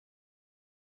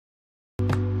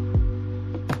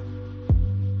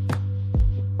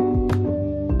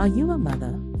Are you a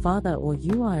mother, father, or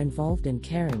you are involved in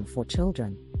caring for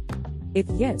children? If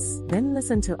yes, then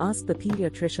listen to Ask the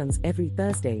Pediatricians every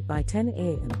Thursday by 10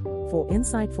 a.m. for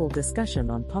insightful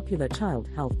discussion on popular child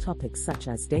health topics such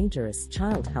as dangerous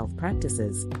child health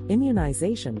practices,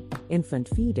 immunization, infant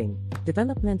feeding,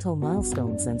 developmental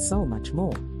milestones, and so much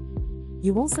more.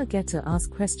 You also get to ask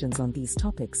questions on these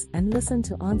topics and listen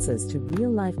to answers to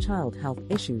real-life child health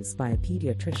issues by a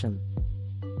pediatrician.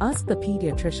 Ask the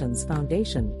Pediatricians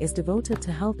Foundation is devoted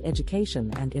to health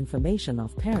education and information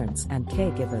of parents and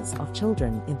caregivers of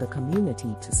children in the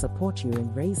community to support you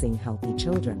in raising healthy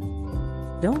children.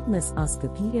 Don't miss Ask the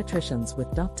Pediatricians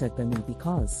with Dr. Gbemi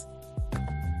because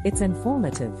it's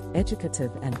informative,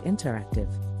 educative, and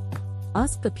interactive.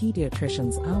 Ask the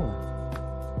Pediatricians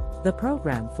Hour, the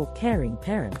program for caring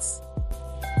parents.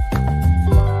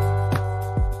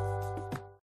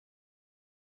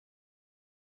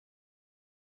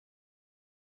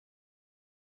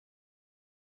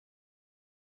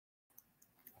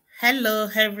 Hello,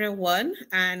 everyone,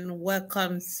 and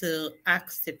welcome to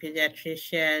Ask the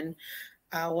Pediatrician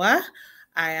Hour.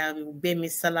 I am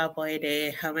Gbemisola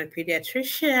Boyede. I'm a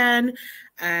pediatrician,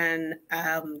 and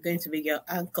I'm going to be your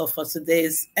anchor for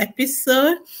today's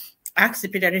episode. Ask the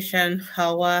Pediatrician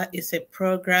Hour is a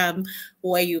program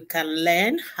where you can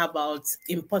learn about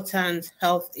important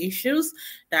health issues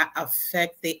that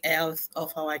affect the health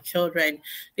of our children.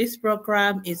 This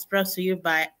program is brought to you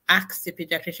by Ask the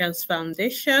Pediatricians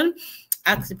Foundation.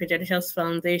 Ask the Pediatricians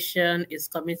Foundation is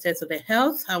committed to the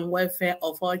health and welfare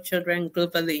of all children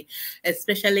globally,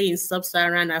 especially in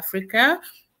sub-Saharan Africa,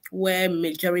 where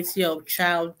majority of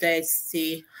child deaths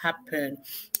still happen.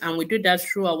 And we do that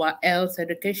through our health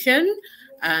education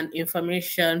and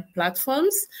information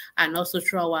platforms, and also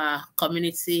through our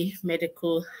community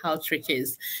medical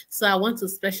outreaches. So I want to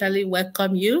specially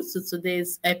welcome you to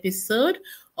today's episode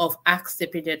of Ask the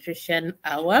Pediatrician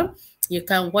Hour. You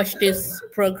can watch this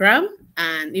program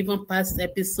and even past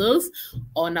episodes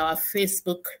on our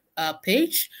Facebook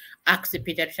page, Ask the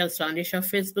Pediatricians Foundation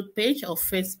Facebook page or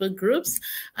Facebook groups,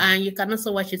 and you can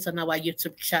also watch it on our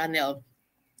YouTube channel.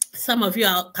 Some of you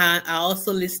are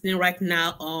also listening right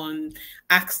now on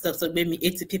Ask Dr. Gbemi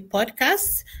ATP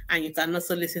podcast, and you can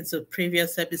also listen to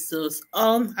previous episodes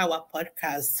on our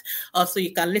podcast. Also,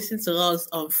 you can listen to us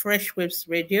on Fresh Waves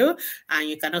Radio, and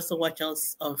you can also watch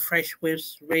us on Fresh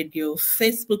Waves Radio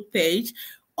Facebook page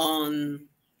on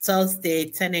Thursday,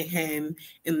 10 a.m.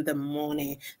 in the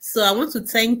morning. So I want to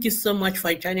thank you so much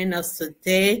for joining us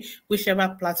today,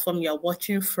 whichever platform you're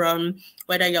watching from,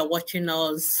 whether you're watching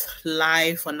us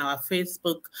live on our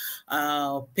Facebook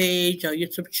page or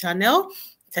YouTube channel.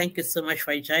 Thank you so much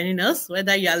for joining us,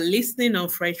 whether you're listening on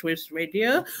Fresh Waves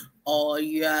Radio or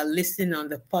you are listening on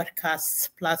the podcast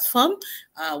platform.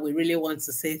 We really want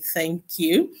to say thank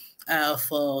you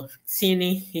for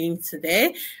tuning in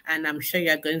today, and I'm sure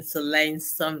you're going to learn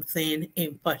something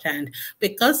important,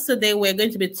 because today we're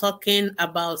going to be talking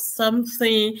about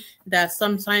something that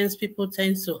sometimes people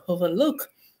tend to overlook.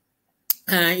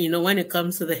 When it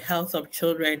comes to the health of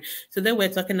children. Today we're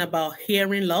talking about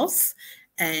hearing loss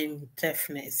and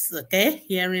deafness, okay?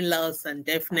 Hearing loss and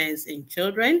deafness in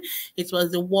children. It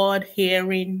was the World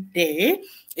Hearing Day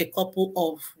a couple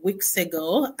of weeks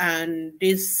ago, and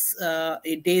this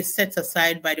a day set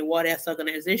aside by the World Health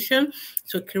Organization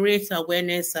to create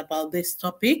awareness about this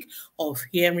topic of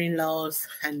hearing loss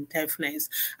and deafness.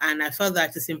 And I felt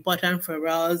that it's important for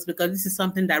us because this is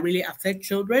something that really affects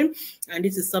children, and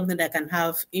this is something that can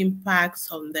have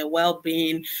impacts on their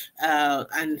well-being.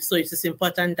 And so it is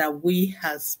important that we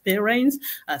as parents,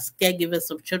 as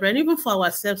caregivers of children, even for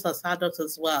ourselves as adults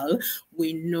as well,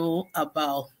 we know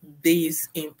about this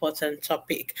important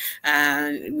topic.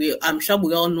 And I'm sure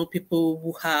we all know people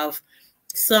who have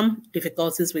some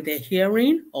difficulties with their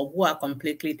hearing or who are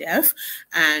completely deaf.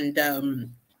 And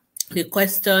the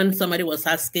question somebody was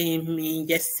asking me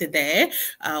yesterday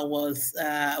was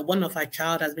one of our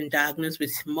child has been diagnosed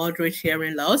with moderate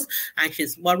hearing loss, and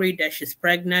she's worried that she's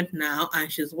pregnant now,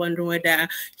 and she's wondering whether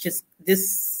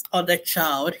this other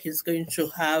child is going to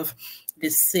have the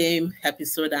same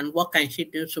episode and what can she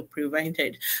do to prevent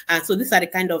it. And so these are the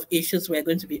kind of issues we're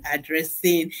going to be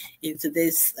addressing in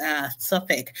today's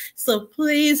topic. So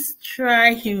please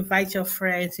try to invite your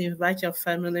friends, invite your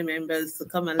family members to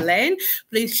come and learn.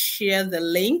 Please share the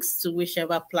links to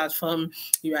whichever platform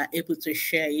you are able to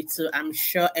share it to. I'm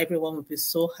sure everyone will be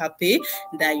so happy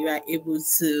that you are able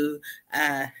to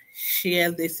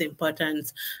share this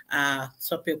important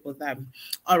topic with them.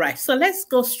 All right, so let's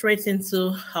go straight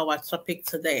into our topic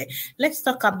today. Let's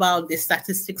talk about the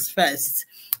statistics first.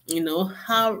 You know,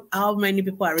 how many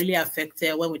people are really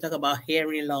affected when we talk about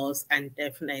hearing loss and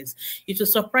deafness. It will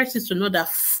surprise you to know that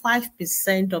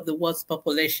 5% of the world's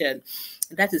population,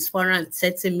 that is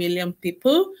 430 million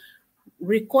people,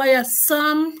 require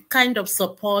some kind of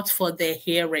support for their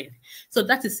hearing. So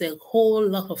that is a whole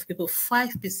lot of people.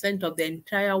 5% of the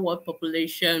entire world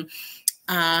population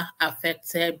are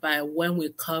affected by when we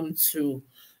come to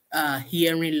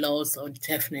hearing loss or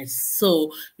deafness.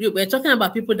 So we're talking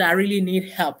about people that really need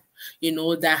help, you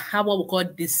know, that have what we call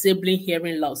disabling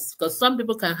hearing loss. Because some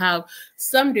people can have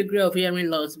some degree of hearing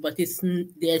loss, but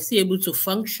they're still able to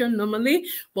function normally.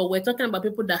 But we're talking about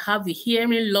people that have the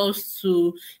hearing loss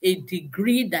to a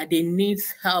degree that they need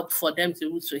help for them to be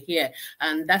able to hear.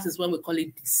 And that is when we call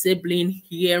it disabling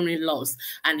hearing loss.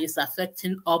 And it's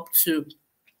affecting up to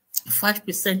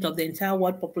 5% of the entire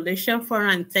world population,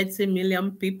 430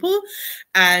 million people.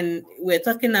 And we're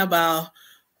talking about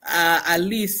at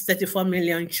least 34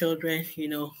 million children, you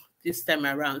know, this time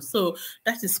around. So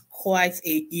that is quite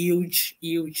a huge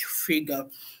figure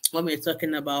when we're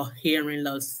talking about hearing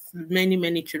loss.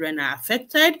 Many children are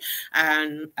affected,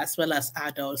 and as well as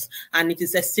adults. And it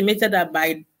is estimated that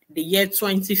by the year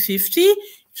 2050,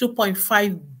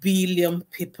 2.5 billion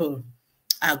people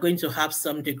are going to have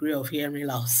some degree of hearing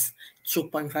loss.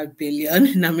 2.5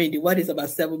 billion. I mean, the world is about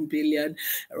 7 billion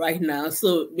right now.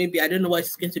 So maybe I don't know what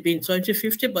it's going to be in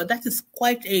 2050, but that is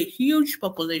quite a huge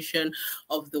population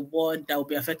of the world that will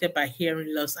be affected by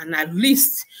hearing loss. And at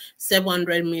least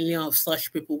 700 million of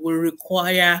such people will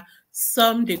require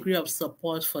some degree of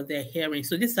support for their hearing.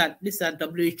 So these are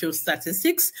WHO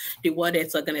statistics, the World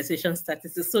Health Organization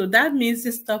statistics. So that means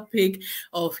this topic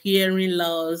of hearing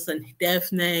loss and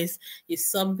deafness is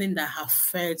something that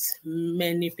affects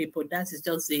many people. That is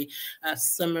just a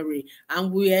summary.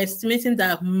 And we are estimating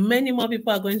that many more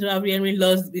people are going to have hearing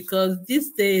loss, because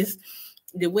these days,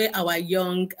 the way our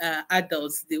young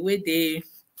adults, the way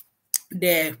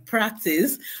their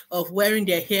practice of wearing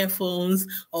their earphones,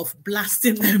 of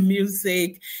blasting their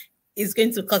music, is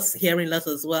going to cause hearing loss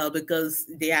as well, because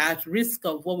they are at risk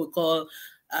of what we call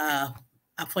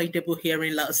avoidable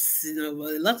hearing loss. You know,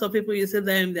 a lot of people, you see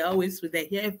them, they're always with their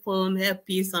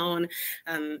earpiece on,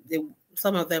 and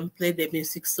some of them play their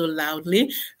music so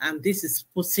loudly, and this is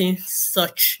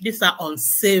these are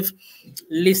unsafe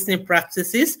listening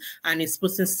practices, and it's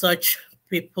putting such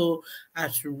people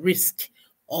at risk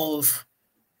of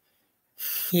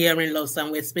hearing loss.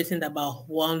 And we're expecting about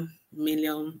 1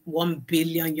 billion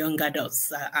young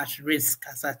adults at risk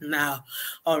as at now.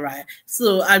 All right.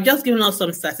 So I've just given us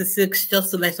some statistics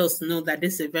just to let us know that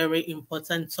this is a very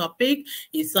important topic.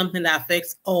 It's something that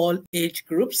affects all age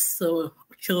groups. So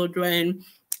children,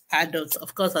 adults.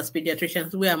 Of course, as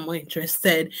pediatricians, we are more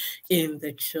interested in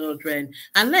the children.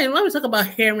 And then when we talk about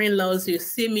hearing loss, you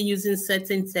see me using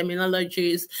certain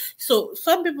terminologies. So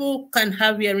some people can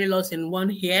have hearing loss in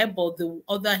one ear, but the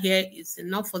other ear is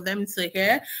enough for them to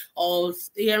hear, or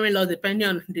hearing loss depending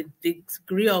on the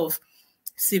degree of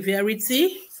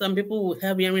severity. Some people will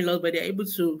have hearing loss, but they're able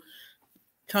to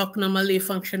talk normally,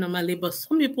 function normally. But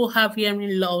some people have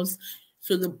hearing loss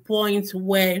to the point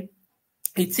where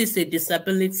it is a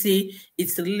disability,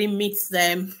 it limits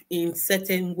them in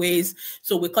certain ways.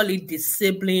 So we call it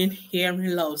disabling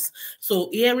hearing loss. So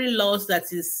hearing loss that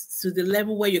is to the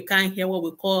level where you can't hear what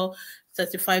we call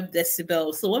 35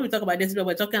 decibels. So when we talk about decibel,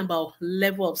 we're talking about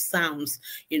level of sounds,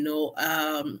 you know,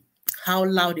 how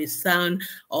loud a sound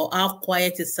or how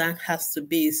quiet a sound has to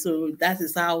be. So that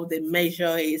is how the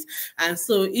measure is. And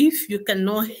so if you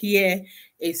cannot hear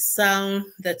a sound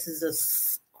that is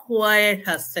as quiet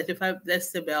as 35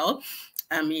 decibel,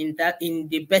 I mean, that in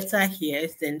the better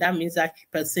ears, then that means that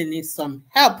person needs some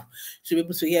help to be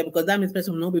able to hear, because that means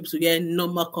person will not be able to hear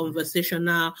normal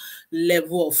conversational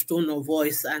level of tone of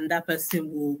voice, and that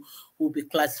person will be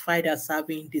classified as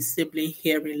having disabling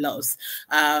hearing loss.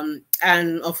 And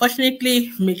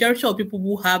unfortunately, majority of people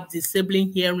who have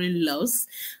disabling hearing loss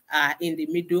are in the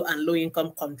middle and low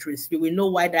income countries. You will know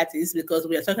why that is, because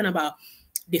we are talking about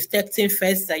detecting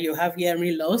first that you have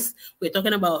hearing loss. We're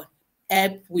talking about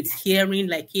help with hearing,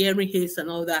 like hearing aids and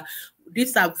all that.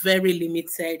 These are very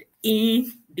limited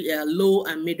in the low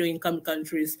and middle income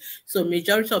countries. So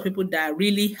majority of people that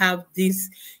really have this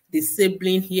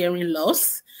disabling hearing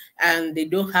loss and they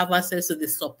don't have access to the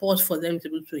support for them to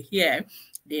be able to hear,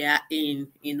 they are in,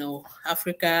 you know,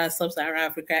 Africa, Sub-Saharan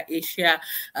Africa, Asia,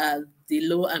 the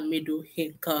low and middle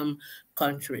income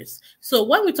countries. So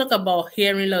when we talk about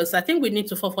hearing loss, I think we need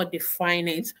to further define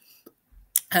it.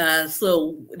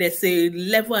 So there's a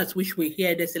level at which we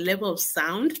hear, there's a level of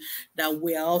sound that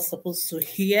we are all supposed to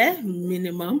hear,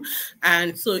 minimum.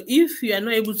 And so if you are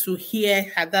not able to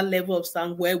hear at that level of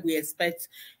sound where we expect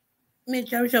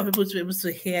majority of people to be able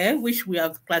to hear, which we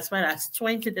have classified as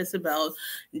 20 decibel,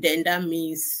 then that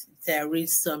means there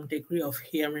is some degree of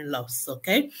hearing loss,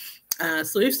 okay?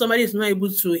 So if somebody is not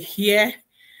able to hear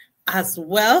as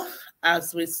well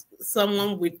as with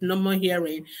someone with normal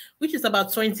hearing, which is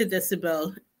about 20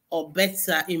 decibel or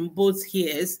better in both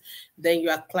ears, then you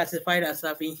are classified as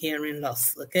having hearing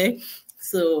loss, okay?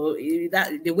 So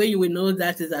that the way you will know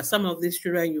that is that some of these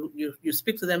children, you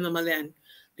speak to them normally and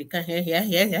they can't hear,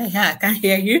 I can't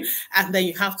hear you. And then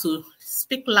you have to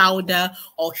speak louder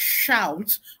or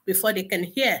shout before they can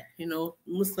hear. You know,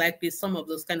 most likely some of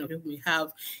those kind of people will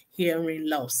have hearing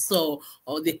loss. So,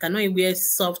 or they cannot hear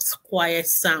soft, quiet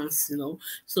sounds, you know.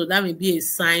 So that may be a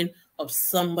sign of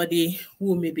somebody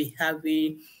who may be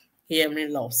having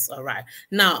hearing loss. All right.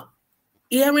 Now,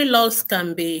 hearing loss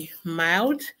can be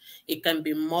mild, it can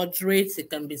be moderate, it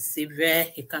can be severe,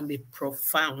 it can be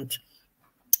profound.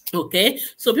 Okay,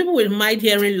 so people with mild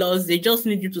hearing loss, they just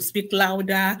need you to speak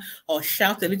louder or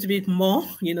shout a little bit more.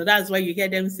 You know, that's why you hear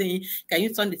them saying, can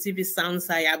you turn the TV sounds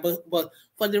higher? But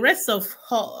for the rest of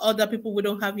other people who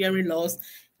don't have hearing loss,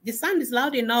 the sound is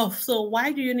loud enough. So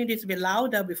why do you need it to be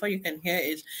louder before you can hear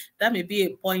it? That may be a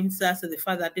pointer to the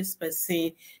fact that this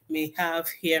person may have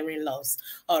hearing loss.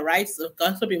 All right, so it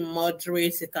can also be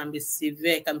moderate, it can be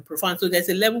severe, it can be profound. So there's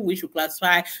a level which you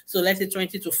classify. So let's say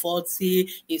 20 to 40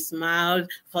 is mild,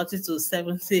 40 to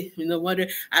 70, you know,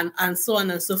 moderate, and so on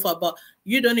and so forth. But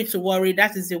you don't need to worry.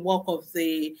 That is the work of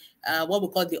the what we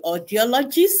call the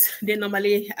audiologists. They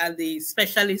normally are the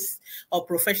specialists or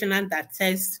professionals that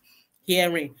test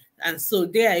hearing, and so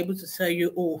they are able to tell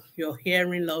you, oh, your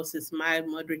hearing loss is mild,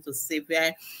 moderate, or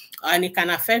severe, and it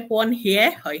can affect one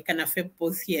ear or it can affect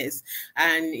both ears.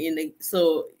 And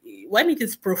so when it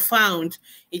is profound,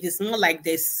 it is not like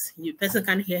this. The person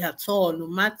can't hear at all, no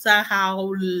matter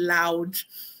how loud,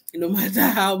 no matter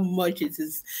how much it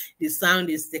is, the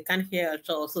sound is, they can't hear at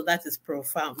all. So that is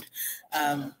profound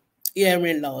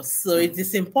hearing loss. So it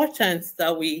is important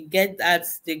that we get that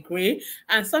degree.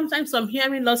 And sometimes some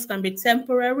hearing loss can be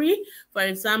temporary. For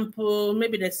example,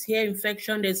 maybe there's ear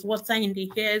infection, there's water in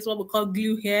the ears, what we call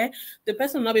glue hair. The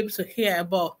person will not be able to hear,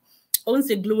 but once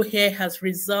the glue hair has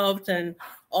resolved and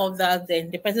all that, then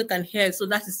the person can hear. So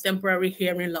that is temporary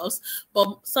hearing loss.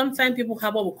 But sometimes people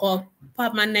have what we call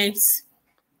permanent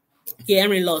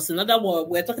hearing loss. In other words,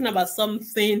 we're talking about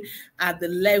something at the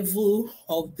level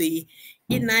of the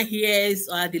inner ears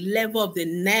or at the level of the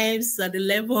nerves, at the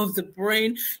level of the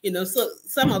brain, you know. So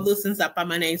some of those things are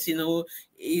permanent, you know.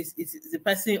 Is the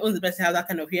person, only the person has that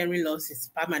kind of hearing loss is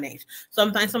permanent.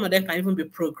 Sometimes some of them can even be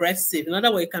progressive. In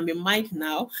other words, it can be mild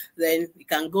now, then it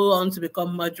can go on to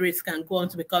become moderate, it can go on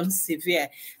to become severe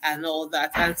and all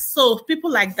that. And so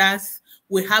people like that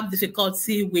will have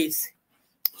difficulty with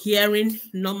hearing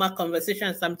normal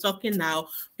conversations. I'm talking now.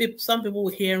 Some people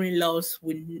with hearing loss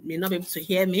may not be able to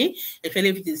hear me, especially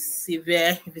if it is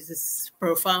severe, if it is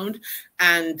profound,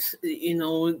 and you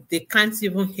know they can't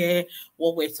even hear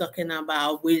what we're talking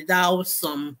about without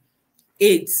some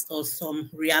aids or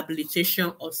some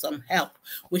rehabilitation or some help,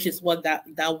 which is what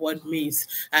that word means.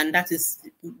 And that is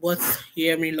what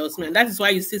hearing loss means. That is why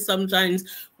you see sometimes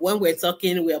when we're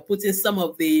talking, we are putting some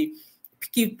of the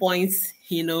key points,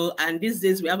 you know, and these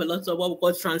days we have a lot of what we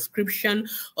call transcription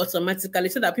automatically,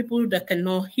 so that people that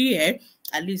cannot hear,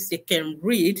 at least they can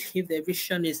read if their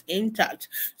vision is intact.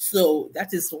 So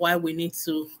that is why we need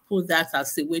to put that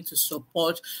as a way to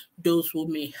support those who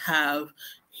may have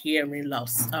hearing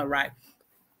loss. All right.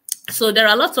 So there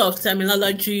are lots of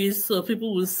terminologies. So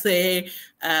people will say,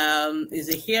 is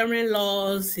it hearing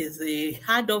loss? Is it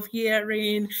hard of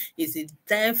hearing? Is it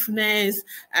deafness?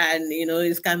 And, you know,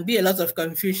 it can be a lot of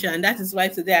confusion. That is why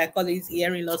today I call it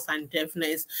hearing loss and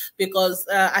deafness, because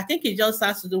I think it just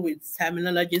has to do with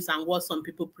terminologies and what some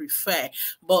people prefer.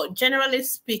 But generally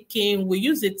speaking, we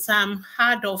use the term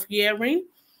hard of hearing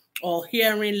or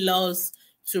hearing loss.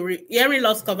 Hearing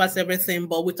loss covers everything,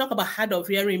 but we talk about hard of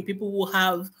hearing, people who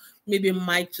have maybe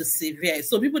mild to severe.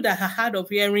 So people that are hard of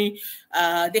hearing,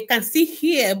 they can still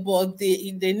hear, but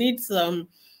they need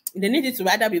it to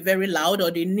either be very loud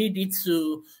or they need it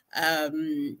to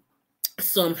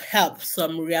some help,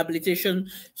 some rehabilitation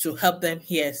to help them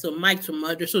hear. So mild to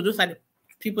moderate. So those are the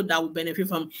people that will benefit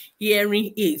from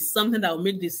hearing aids, something that will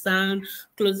make the sound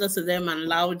closer to them and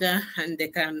louder, and they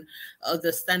can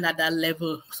understand at that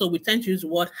level. So we tend to use the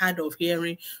word hard of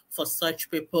hearing for such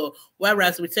people,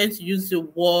 whereas we tend to use the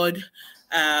word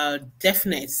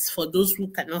deafness for those who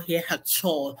cannot hear at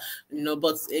all,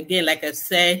 but again, like I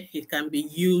said, it can be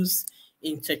used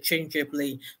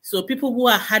interchangeably. So people who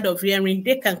are hard of hearing,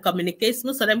 they can communicate.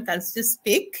 Most of them can still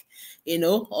speak,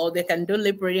 or they can do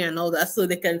library and all that, so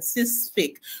they can still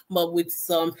speak. But with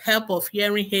some help of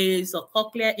hearing aids or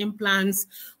cochlear implants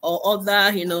or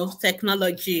other,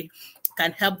 technology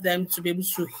can help them to be able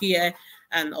to hear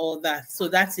and all that. So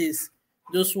that is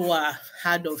those who are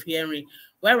hard of hearing.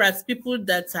 Whereas people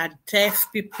that are deaf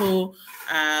people,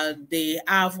 they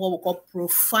have what we call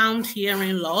profound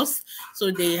hearing loss. So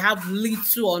they have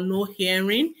little or no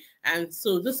hearing. And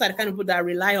so those are the kind of people that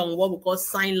rely on what we call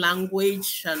sign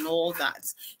language and all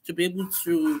that to be able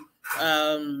to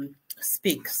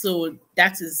speak. So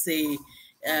that is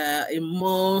a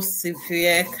more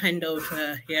severe kind of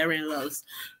hearing loss.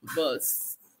 But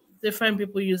different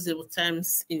people use the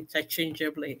terms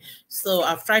interchangeably. So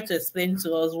I've tried to explain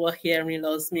to us what hearing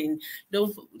loss means.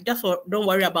 Don't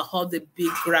worry about all the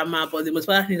big grammar, but the most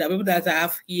important thing is that people that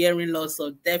have hearing loss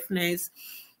or deafness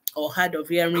or hard of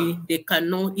hearing, they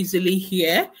cannot easily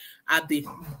hear at the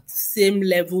same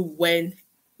level when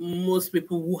most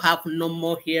people who have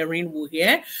normal hearing will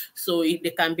hear. So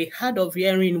they can be hard of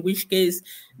hearing, in which case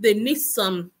they need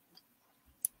some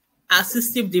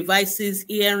assistive devices,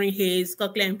 hearing aids,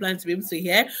 cochlear implants to be able to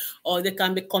hear, or they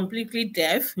can be completely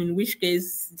deaf, in which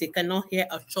case they cannot hear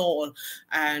at all.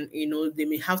 And, they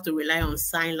may have to rely on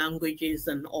sign languages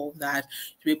and all that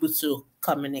to be able to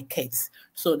communicate.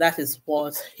 So that is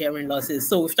what hearing loss is.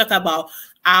 So we've talked about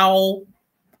how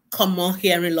common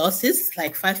hearing losses,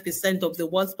 like 5% of the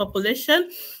world's population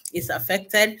is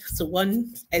affected to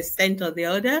one extent or the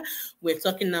other. We're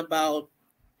talking about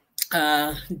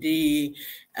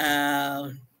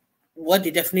what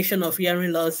the definition of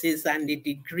hearing loss is and the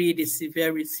degree, the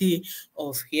severity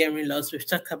of hearing loss. We've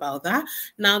talked about that.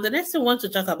 Now, the next thing I want to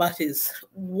talk about is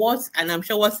and I'm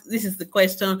sure this is the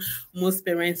question most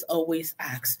parents always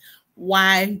ask.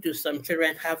 Why do some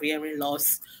children have hearing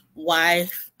loss? Why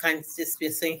can't this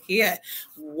person hear?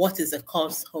 What is the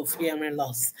cause of hearing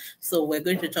loss? So we're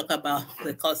going to talk about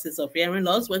the causes of hearing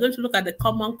loss. We're going to look at the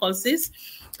common causes.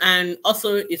 And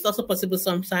also, it's also possible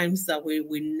sometimes that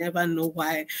we never know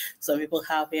why some people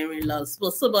have hearing loss.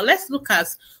 But let's look at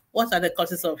what are the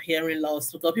causes of hearing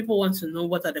loss, because people want to know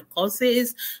what are the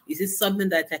causes. Is it something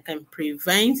that I can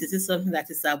prevent? Is it something that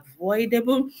is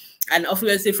avoidable? And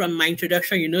obviously from my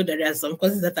introduction, you know that there are some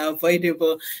causes that are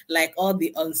avoidable, like all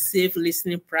the unsafe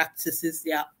listening practices.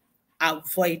 They are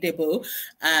avoidable,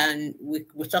 and we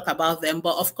talk about them.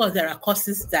 But of course, there are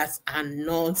causes that are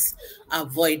not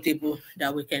avoidable,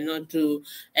 that we cannot do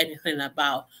anything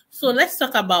about. So let's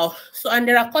talk about, and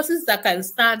there are causes that can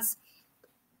start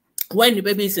when the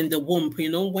baby is in the womb,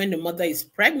 when the mother is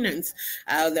pregnant.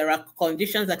 There are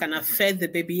conditions that can affect the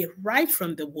baby right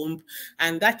from the womb,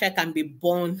 and that child can be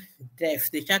born deaf.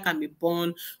 The child can be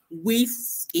born with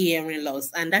hearing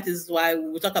loss, and that is why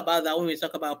we talk about that when we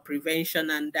talk about prevention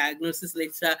and diagnosis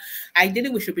later. Ideally,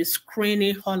 we should be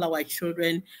screening all our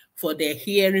children for their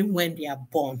hearing when they are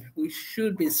born. We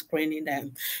should be screening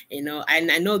them,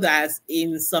 and I know that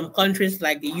in some countries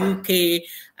like the UK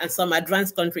and some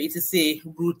advanced countries, it is a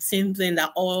routine thing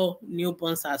that all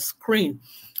newborns are screened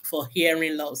for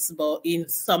hearing loss. But in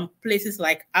some places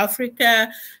like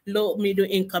Africa, low middle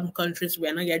income countries, we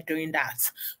are not yet doing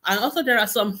that. And also there are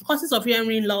some causes of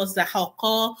hearing loss that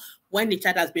occur when the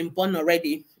child has been born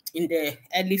already, in the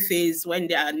early phase, when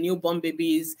they are newborn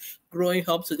babies growing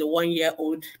up to the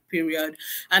 1-year-old period.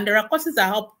 And there are causes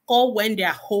that occur when they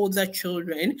are older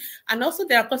children. And also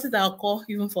there are causes that occur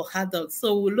even for adults.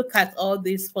 So we'll look at all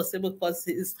these possible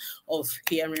causes of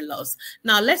hearing loss.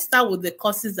 Now, let's start with the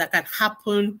causes that can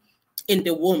happen in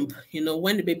the womb,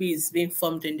 when the baby is being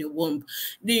formed in the womb.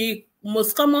 The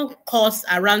most common cause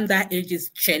around that age is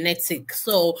genetic.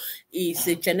 So it's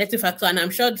a genetic factor. And I'm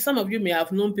sure some of you may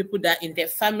have known people that in their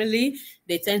family,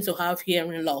 they tend to have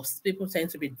hearing loss. People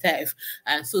tend to be deaf.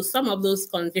 And so some of those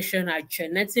conditions are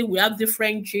genetic. We have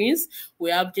different genes. We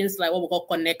have genes like what we call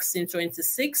connexin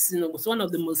 26. It's one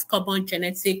of the most common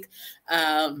genetic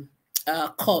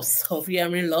cause of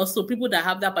hearing loss. So people that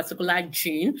have that particular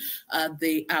gene,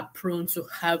 they are prone to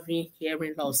having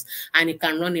hearing loss, and it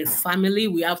can run in family.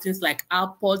 We have things like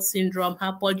Alport syndrome,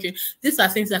 Alport gene. These are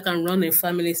things that can run in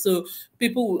family. So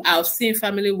people, I've seen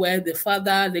family where the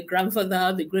father, the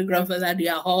grandfather, the great grandfather, they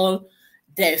are all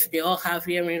deaf. They all have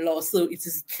hearing loss. So it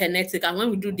is genetic. And when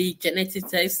we do the genetic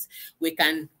test, we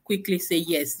can quickly say,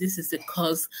 yes, this is the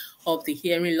cause of the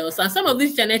hearing loss. And some of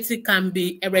these genetic can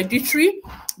be hereditary,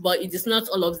 but it is not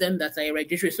all of them that are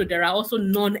hereditary. So there are also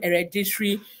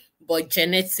non-hereditary but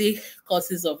genetic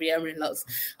causes of hearing loss.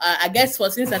 I guess for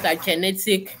things that are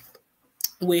genetic,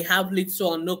 we have little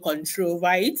or no control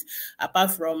over it,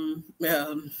 apart from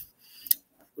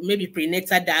maybe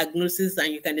prenatal diagnosis,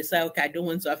 and you can decide, okay, I don't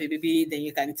want to have a baby, then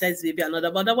you can test baby another.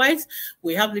 But otherwise,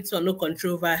 we have little or no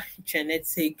control over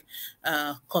genetic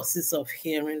causes of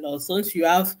hearing loss. Once you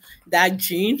have that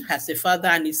gene as a father,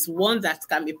 and it's one that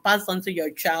can be passed on to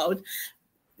your child,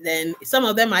 then some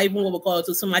of them are even what we call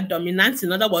autosomal dominant.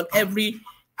 In other words, every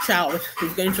child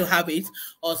is going to have it,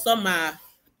 or some are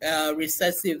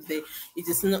recessive.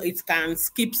 It can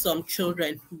skip some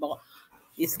children, but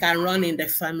it can run in the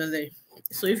family.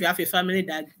 So if you have a family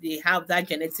that they have that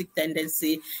genetic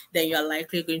tendency, then you're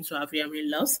likely going to have hearing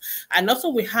loss. And also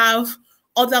we have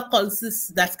other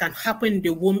causes that can happen in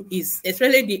the womb, is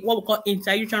especially what we call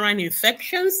intrauterine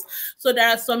infections. So there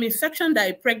are some infections that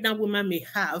a pregnant woman may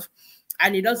have,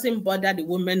 and it doesn't bother the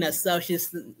woman herself. She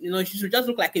should just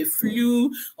look like a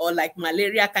flu or like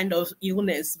malaria kind of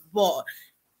illness, but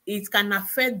it can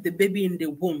affect the baby in the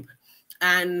womb.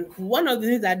 And one of the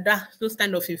things that those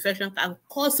kind of infection can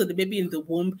cause to the baby in the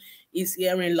womb is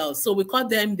hearing loss. So we call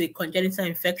them the congenital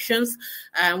infections.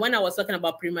 And when I was talking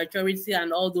about prematurity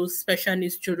and all those special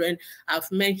needs children,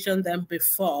 I've mentioned them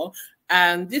before.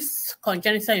 And this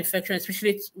congenital infection,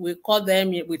 especially, we call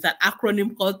them with an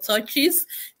acronym called TORCHES,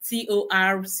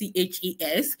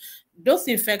 TORCHES. Those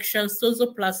infections,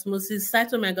 toxoplasmosis,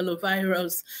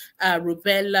 cytomegalovirus,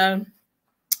 rubella,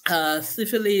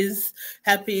 syphilis,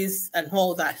 herpes, and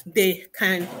all that, they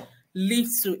can lead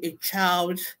to a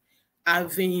child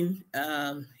having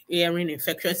hearing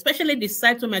infection, especially the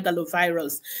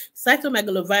cytomegalovirus.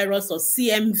 Cytomegalovirus, or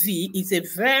CMV, is a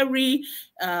very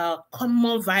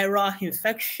common viral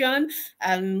infection,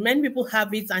 and many people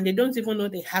have it and they don't even know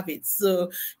they have it.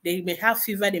 So they may have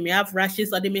fever, they may have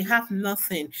rashes, or they may have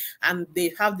nothing, and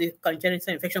they have the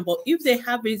congenital infection. But if they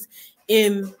have it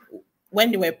when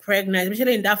they were pregnant,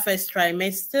 especially in that first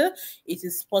trimester, it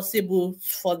is possible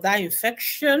for that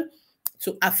infection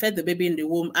to affect the baby in the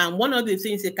womb. And one of the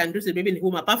things it can do to the baby in the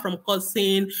womb, apart from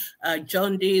causing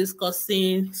jaundice,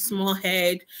 causing small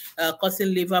head,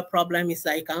 causing liver problem, is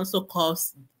that it can also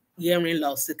cause hearing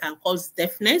loss. It can cause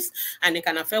deafness, and it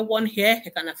can affect one ear,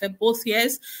 it can affect both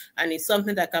ears, and it's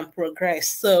something that can progress.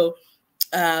 So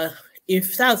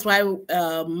if that's why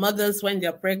mothers, when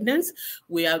they're pregnant,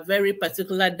 we are very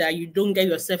particular that you don't get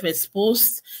yourself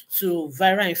exposed to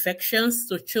viral infections,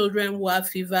 to children who have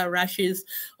fever, rashes,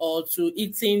 or to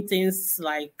eating things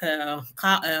like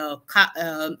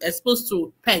exposed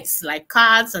to pets like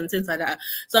cats and things like that.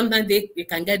 Sometimes they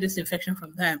can get this infection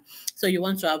from them. So you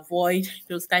want to avoid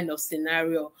those kind of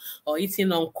scenario, or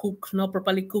eating uncooked, not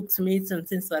properly cooked meats and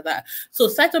things like that. So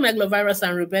cytomegalovirus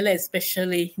and rubella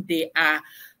especially, they are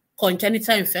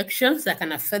congenital infections that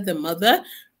can affect the mother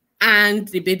and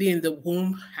the baby in the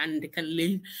womb, and they can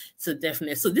lead to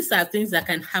deafness. So these are things that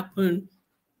can happen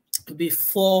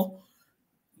before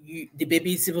the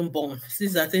baby is even born.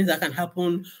 These are things that can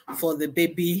happen for the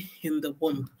baby in the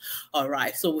womb. All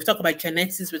right. So we talk about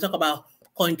genetics. We talk about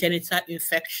congenital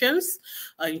infections,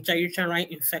 intrauterine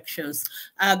infections.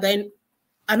 Then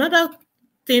another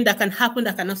thing that can happen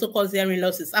that can also cause hearing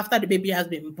loss is after the baby has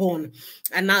been born.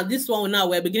 And now this one, now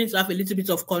we're beginning to have a little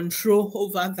bit of control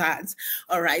over that.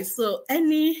 All right. So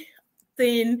any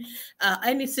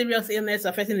serious illness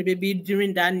affecting the baby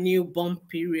during that newborn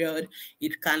period,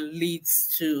 it can lead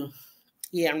to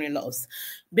hearing loss.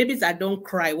 Babies that don't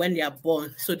cry when they are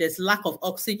born, so there's lack of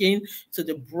oxygen to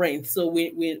the brain. So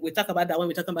we talk about that when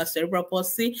we talk about cerebral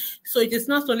palsy. So it is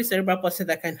not only cerebral palsy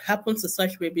that can happen to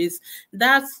such babies.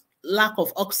 That's lack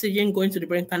of oxygen going to the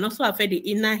brain can also affect the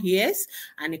inner ears,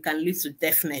 and it can lead to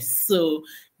deafness. So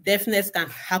deafness can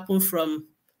happen from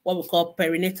what we call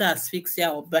perinatal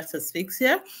asphyxia or birth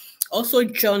asphyxia. Also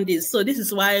jaundice. So this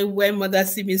is why when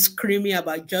mothers see me screaming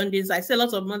about jaundice, I see a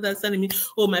lot of mothers telling me,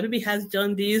 oh, my baby has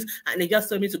jaundice, and they just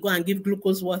told me to go and give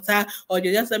glucose water, or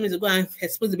they just told me to go and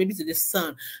expose the baby to the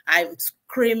sun. I'm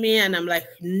screaming and I'm like,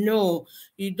 no,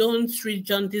 you don't treat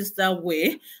jaundice that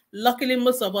way. Luckily,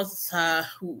 most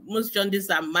jaundice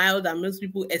are mild and most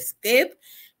people escape,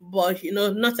 but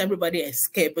not everybody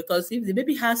escape, because if the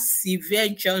baby has severe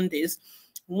jaundice,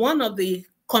 one of the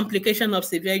complications of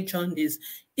severe jaundice,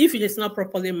 if it is not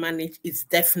properly managed, is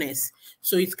deafness.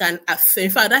 So it can affect, in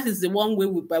fact, that is the one way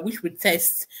by which we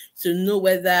test to know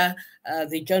whether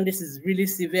the jaundice is really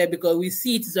severe, because we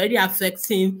see it is already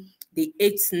affecting the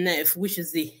eighth nerve, which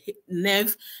is the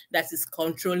nerve that is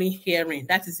controlling hearing.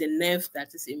 That is the nerve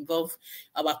that is involved,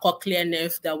 our cochlear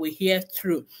nerve that we hear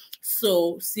through.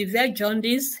 So severe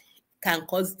jaundice can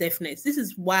cause deafness. This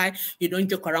is why you don't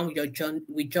joke around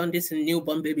with jaundice in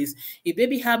newborn babies. If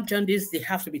baby have jaundice, they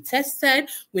have to be tested.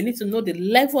 We need to know the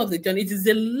level of the jaundice. It is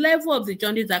the level of the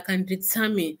jaundice that can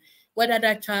determine whether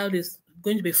that child is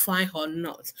going to be fine or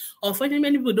not. Unfortunately,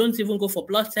 many people don't even go for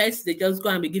blood tests. They just go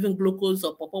and be giving glucose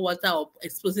or purple water or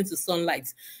exposing to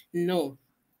sunlight. No.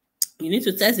 You need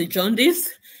to test the jaundice.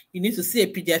 You need to see a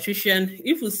pediatrician.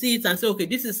 If we see it and say, okay,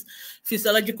 this is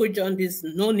physiological jaundice,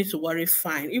 no need to worry,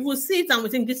 fine. If we see it and we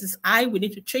think this is high, we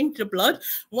need to change the blood.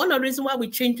 One of the reasons why we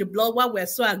change the blood, why we're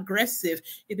so aggressive,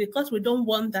 is because we don't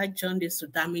want that jaundice to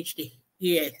damage the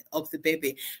ear of the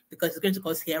baby, because it's going to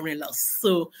cause hearing loss.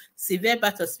 So severe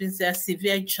Barrett's asphyxia,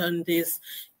 severe jaundice,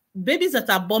 babies that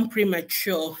are born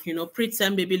premature,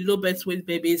 preterm baby, low birth weight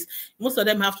babies, most of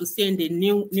them have to stay in the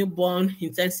newborn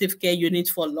intensive care unit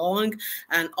for long.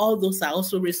 And all those are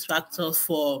also risk factors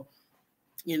for,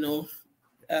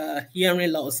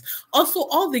 hearing loss. Also,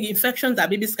 all the infections that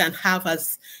babies can have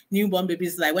as newborn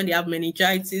babies, like when they have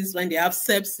meningitis, when they have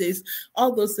sepsis,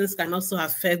 all those things can also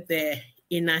affect their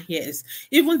inner ears.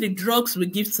 Even the drugs we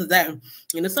give to them,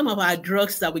 some of our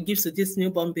drugs that we give to these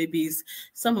newborn babies,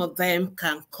 some of them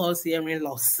can cause hearing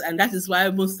loss. And that is why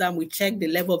most of the time we check the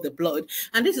level of the blood.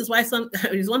 And this is why it's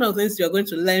one of the things you're going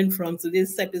to learn from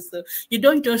today's episode. You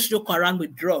don't just joke around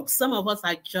with drugs. Some of us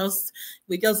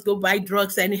we just go buy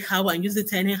drugs anyhow and use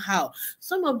it anyhow.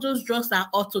 Some of those drugs are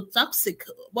ototoxic.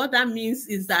 What that means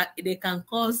is that they can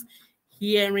cause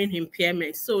hearing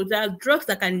impairment. So there are drugs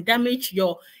that can damage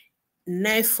your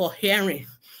nerve for hearing.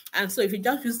 And so if you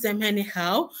just use them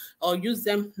anyhow or use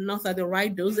them not at the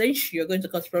right dosage, you're going to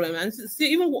cause problems. And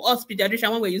see, even with us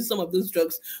pediatricians, when we use some of those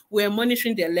drugs, we're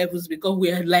monitoring their levels, because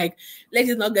we're like, let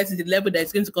it not get to the level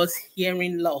that's going to cause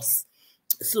hearing loss.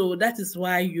 So that is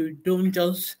why you don't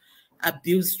just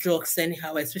abuse drugs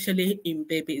anyhow, especially in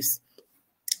babies.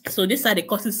 So these are the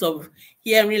causes of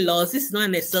hearing loss. This is not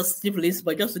an exhaustive list,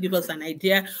 but just to give us an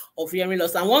idea of hearing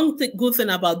loss. And one good thing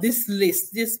about this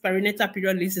list, this perinatal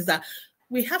period list, is that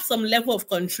we have some level of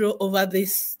control over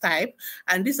this type.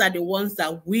 And these are the ones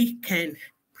that we can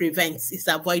prevent. It's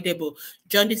avoidable.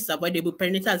 Jaundice is avoidable.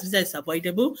 Perinatal asphyxia is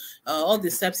avoidable. All the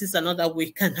sepsis and all that,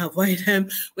 we can avoid them.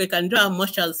 We can do as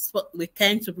much as we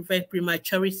can to prevent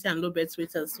prematurity and low birth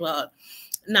weight as well.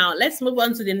 Now, let's move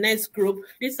on to the next group.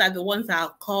 These are the ones that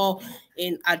are called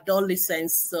in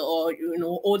adolescence, or,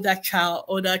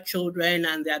 older children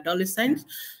and the adolescents.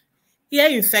 Ear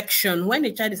infection. When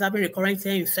a child is having recurrent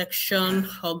ear infection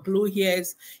or glue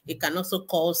ears, it can also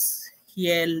cause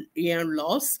hearing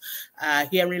loss.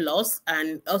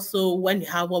 And also when you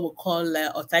have what we call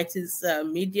otitis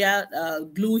media,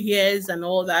 glue hairs and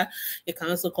all that, it can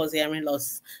also cause hearing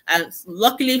loss. And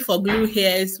luckily for glue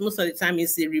hairs, most of the time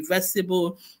it's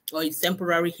irreversible or it's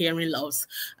temporary hearing loss.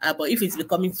 But if it's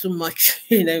becoming too much,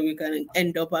 we can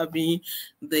end up having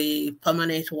the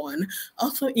permanent one.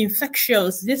 Also,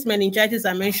 infections. This meningitis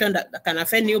I mentioned that can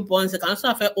affect newborns. It can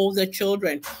also affect older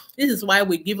children. This is why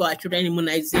we give our children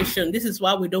immunization. This is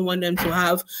why we don't want them to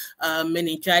have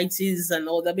meningitis and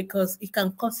all that, because it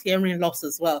can cause hearing loss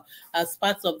as well, as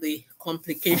part of the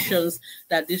complications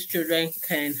that these children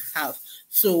can have.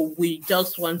 So we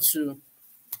just want to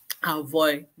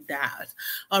avoid that.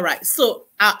 All right, so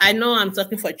I know I'm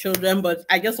talking for children, but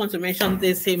I just want to mention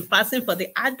this in passing for the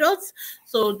adults.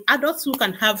 So adults who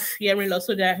can have hearing loss,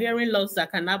 so there are hearing loss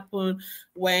that can happen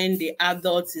when the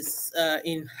adult is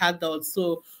in adults.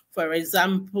 So for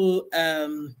example,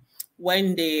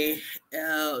 when there's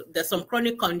some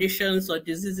chronic conditions or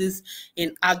diseases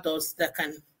in adults that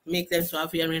can make them to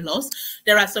have hearing loss.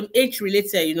 There are some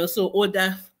age-related, so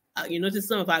older. You notice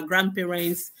some of our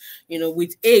grandparents,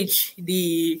 with age,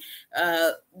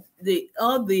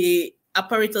 all the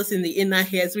apparatus in the inner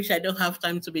ears, which I don't have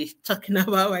time to be talking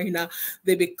about right now,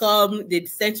 they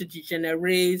tend to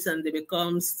degenerate and they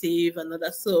become stiff and all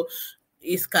that. So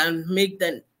it can make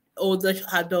them, older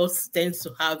adults tend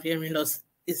to have hearing loss.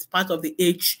 It's part of the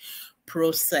age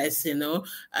process,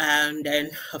 and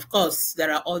then of course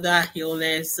there are other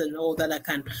illness and all that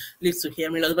can lead to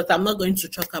hearing loss, but I'm not going to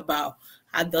talk about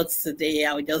adults today.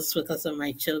 I'll just focus on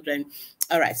my children.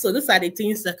 All right, so those are the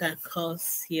things that can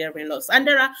cause hearing loss. And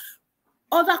there are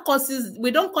other causes.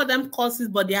 We don't call them causes,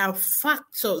 but they are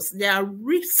factors. They are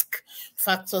risk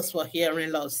factors for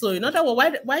hearing loss. So in other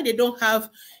words, why they don't have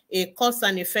a cause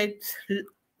and effect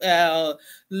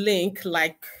link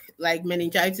like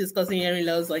meningitis causing hearing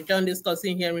loss or jaundice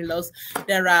causing hearing loss,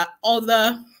 there are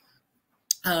other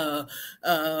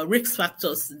risk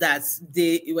factors that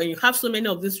when you have so many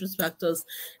of these risk factors,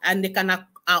 and they can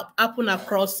happen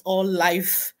across all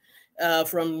life,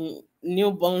 from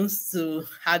newborns to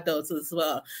adults as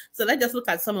well. So let's just look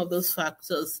at some of those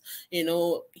factors. You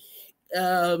know,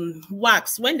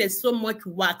 wax, when there's so much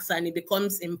wax and it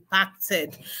becomes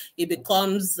impacted, it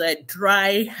becomes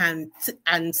dry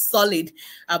and solid,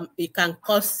 it can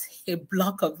cause a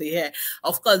block of the hair.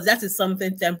 Of course, that is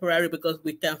something temporary because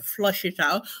we can flush it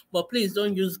out, but please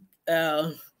don't use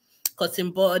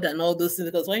cotton bud and all those things,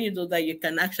 because when you do that, you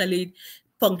can actually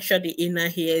puncture the inner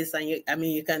hairs, and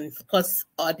you can cause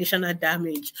additional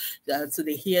damage to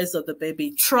the hairs of the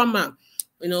baby. Trauma,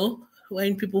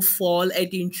 when people fall,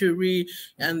 head injury,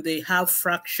 and they have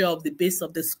fracture of the base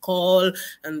of the skull,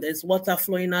 and there's water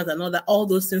flowing out and all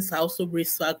those things are also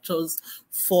risk factors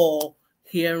for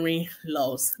hearing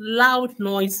loss. Loud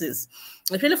noises,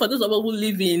 especially for those of us who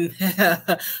live in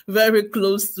very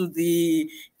close to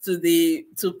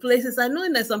places. I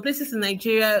know there's some places in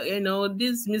Nigeria,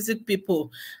 these music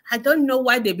people, I don't know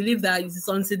why they believe that it's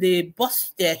until they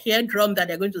bust their eardrum that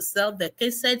they're going to sell their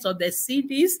cassettes or their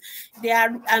CDs.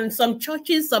 And some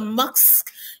churches, some mosques,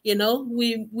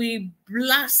 we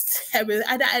blast everything.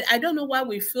 I don't know why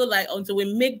we feel like until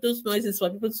we make those noises for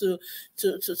people to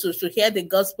hear the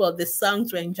gospel, the song,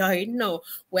 to enjoy it. No,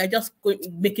 we're just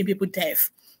making people deaf.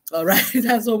 All right,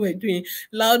 that's what we're doing.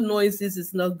 Loud noises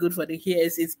is not good for the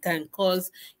ears. It can cause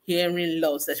hearing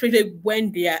loss, especially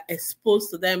when they are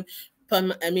exposed to them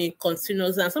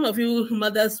continuously. And some of you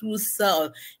mothers who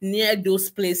sell near those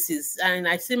places, and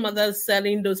I see mothers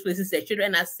selling those places, their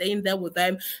children are staying there with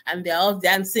them and they're all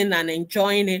dancing and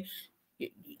enjoying it.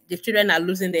 The children are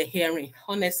losing their hearing,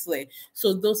 honestly.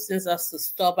 So those things have to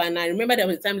stop. And I remember there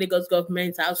was a time Lagos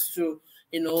government has to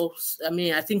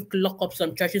I think lock up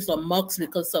some churches or mosques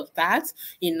because of that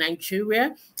in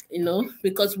Nigeria,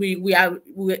 because we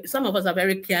some of us are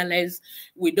very careless.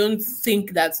 We don't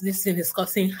think that this thing is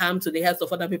causing harm to the health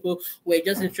of other people. They're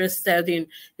just interested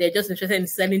in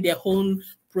selling their own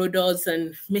products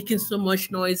and making so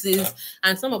much noises.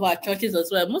 And some of our churches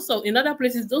as well, in other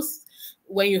places,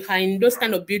 when you are in those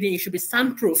kind of buildings, you should be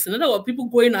soundproof. In other words, people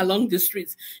going along the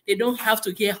streets, they don't have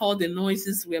to hear all the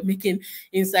noises we are making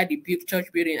inside the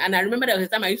church building. And I remember there was a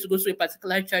time I used to go to a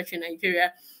particular church in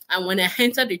Nigeria, and when I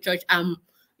entered the church,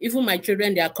 even my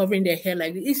children, they are covering their hair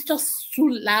like this. It's just too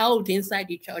loud inside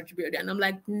the church building. And I'm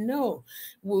like, no,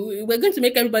 we're going to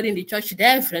make everybody in the church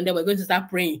deaf, and then we're going to start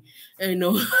praying,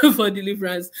 for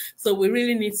deliverance. So we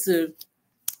really need to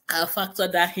factor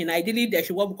that in. Ideally, there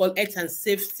should what we call health and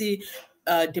safety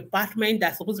department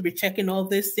that's supposed to be checking all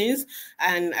these things.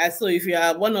 And so if you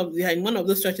are in one of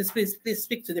those churches, please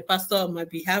speak to the pastor on my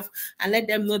behalf and let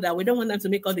them know that we don't want them to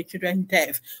make all the children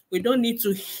deaf. We don't need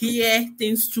to hear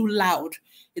things too loud.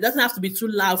 It doesn't have to be too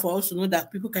loud for us to know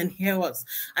that people can hear us.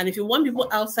 And if you want people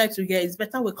outside to hear, it's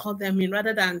better we call them in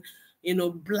rather than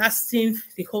blasting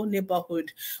the whole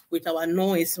neighborhood with our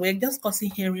noise. We're just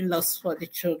causing hearing loss for the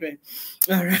children.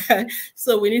 All right.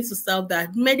 So we need to solve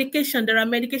that. Medication. There are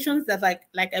medications that,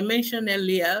 like I mentioned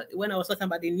earlier when I was talking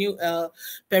about the new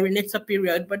perinatal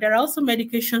period, but there are also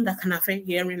medications that can affect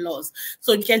hearing loss.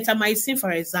 So gentamicin,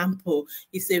 for example,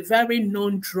 is a very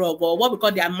known drug, or what we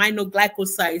call the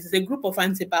aminoglycosides. It's a group of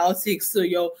antibiotics. So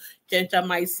your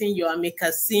gentamicin, your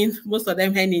amikacin, most of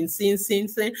them end in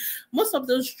sin. Most of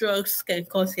those drugs can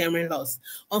cause hearing loss.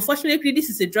 Unfortunately, this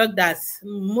is a drug that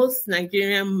most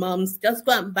Nigerian moms just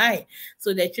go and buy.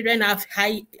 So their children have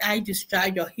eye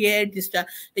discharge or hair discharge.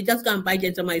 They just go and buy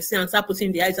gentamicin and start putting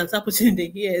in the eyes and start putting in the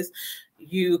ears.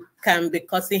 You can be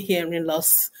causing hearing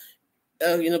loss.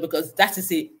 Because that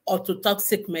is a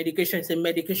ototoxic medication. It's a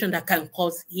medication that can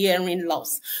cause hearing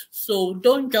loss. So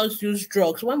don't just use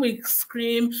drugs. When we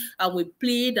scream and we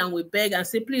plead and we beg and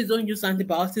say, please don't use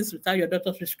antibiotics without your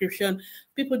doctor's prescription,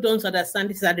 people don't understand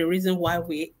this is the reason why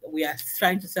we are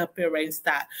trying to tell parents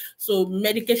that. So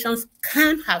medications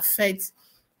can affect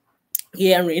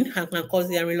hearing and can cause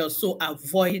hearing loss. So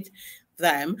avoid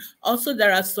them. Also,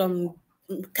 there are some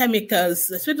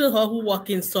chemicals, especially who work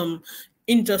in some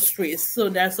industries. So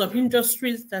there are some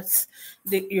industries that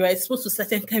you are exposed to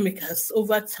certain chemicals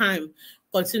over time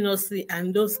continuously,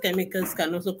 and those chemicals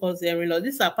can also cause hearing loss.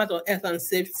 These are part of health and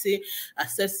safety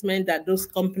assessment that those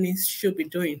companies should be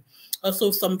doing.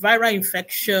 Also, some viral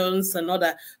infections and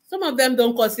other. Some of them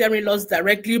don't cause hearing loss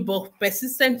directly, but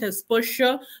persistent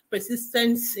exposure,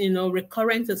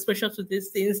 recurrent exposure to these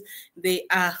things, they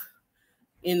are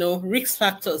risk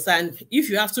factors. And if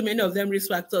you have too many of them risk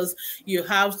factors, you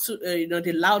have to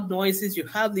the loud noises, you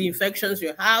have the infections,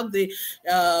 you have the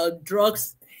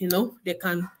drugs, they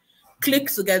can click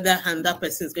together, and that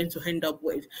person is going to end up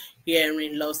with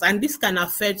hearing loss. And this can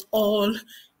affect all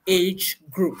age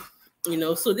group.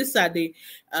 So these are the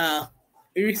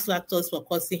risk factors for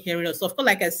causing hearing loss. So of course,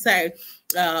 like I said,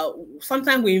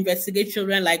 sometimes we investigate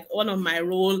children. Like one of my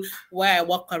role where I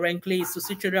work currently is to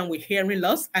see children with hearing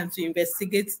loss and to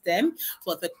investigate them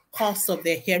for the cause of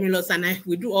their hearing loss. And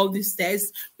we do all these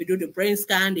tests. We do the brain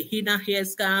scan, the hidden ear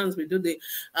scans, we do the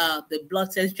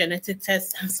blood test, genetic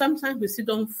tests, and sometimes we still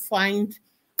don't find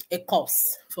a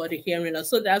cause for the hearing loss.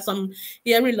 So there are some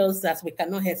hearing loss that we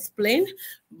cannot explain,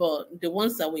 but the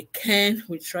ones that we can,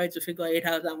 we try to figure it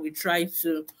out and we try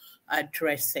to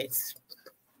address it.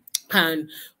 And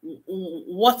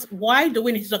why do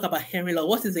we need to talk about hearing loss?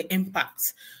 What is the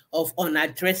impact of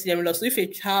unaddressed hearing loss? So if a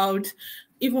child,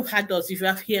 even adults, if you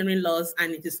have hearing loss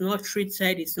and it is not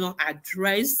treated, it's not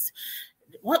addressed,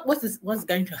 what's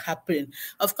going to happen?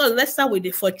 Of course, let's start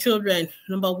with for children.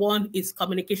 Number one is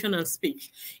communication and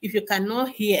speech. If you cannot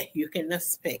hear, you cannot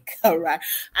speak. All right.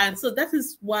 And so that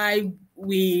is why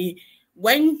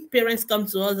when parents come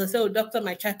to us and say, "Oh, doctor,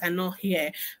 my child cannot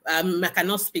hear, I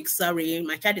cannot speak, sorry,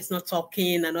 my child is not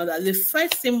talking," and all that, the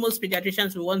first thing most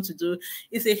pediatricians will want to do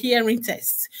is a hearing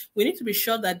test. We need to be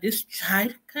sure that this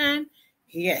child can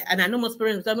hear. And I know most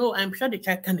parents say, "Oh, I'm sure the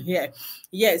child can hear."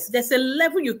 Yes, there's a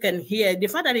level you can hear. The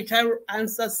fact that the child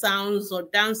answers sounds or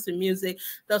dance to music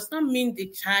does not mean the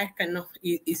child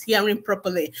is hearing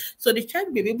properly. So the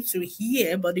child may be able to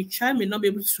hear, but the child may not be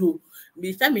able to.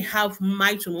 The child may have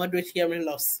mild to moderate hearing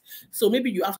loss. So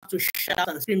maybe you have to shout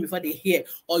and scream before they hear,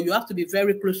 or you have to be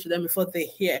very close to them before they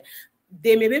hear.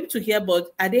 They may be able to hear,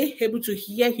 but are they able to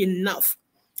hear enough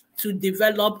to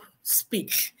develop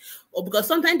speech? Or because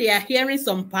sometimes they are hearing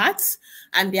some parts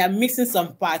and they are missing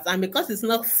some parts, and because it's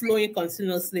not flowing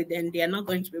continuously, then they are not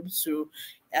going to be able to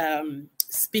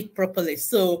speak properly.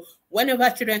 So whenever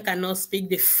children cannot speak,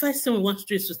 the first thing we want to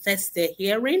do is to test their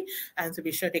hearing and to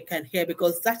be sure they can hear,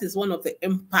 because that is one of the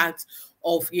impacts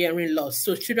of hearing loss.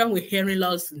 So children with hearing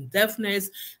loss and deafness,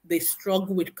 they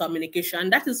struggle with communication.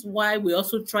 That is why we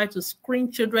also try to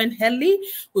screen children early.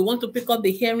 We want to pick up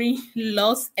the hearing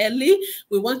loss early.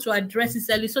 We want to address it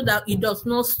early so that it does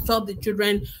not stop the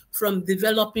children from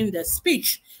developing their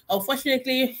speech.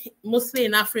 Unfortunately, mostly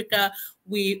in Africa,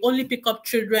 we only pick up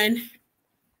children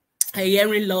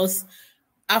hearing loss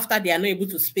after they are not able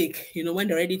to speak, when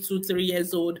they're already 2-3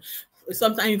 years old,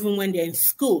 sometimes even when they're in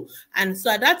school. And so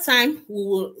at that time, we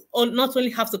will not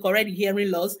only have to correct the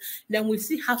hearing loss, then we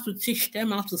still have to teach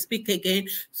them how to speak again.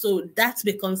 So that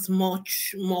becomes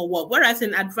much more work. Whereas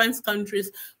in advanced countries,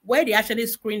 where they actually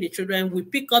screen the children, we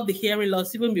pick up the hearing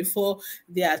loss even before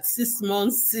they are 6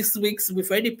 months, 6 weeks. We've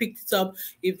already picked it up.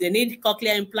 If they need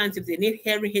cochlear implants, if they need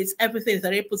hearing aids, everything is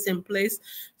already put in place.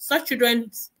 Such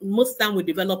children, most time, will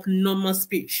develop normal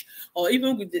speech, or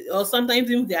sometimes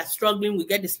even if they are struggling, we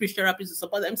get the speech therapists to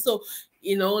support them. So,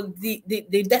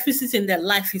 the deficit in their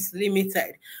life is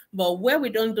limited. But where we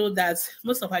don't do that,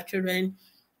 most of our children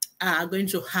are going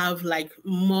to have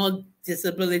more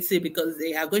disability, because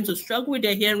they are going to struggle with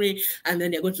their hearing, and then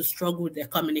they're going to struggle with their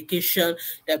communication.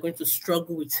 They're going to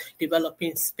struggle with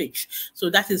developing speech.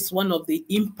 So that is one of the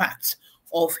impacts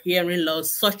of hearing loss.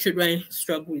 Such children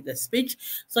struggle with the speech.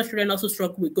 Such children also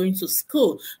struggle with going to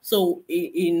school. So,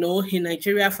 in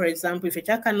Nigeria, for example, if a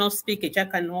child cannot speak, a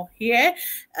child cannot hear,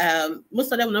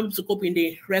 most of them will not be able to cope in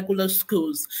the regular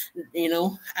schools,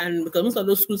 and because most of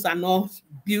those schools are not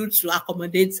built to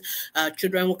accommodate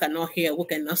children who cannot hear, who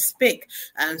cannot speak.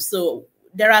 And so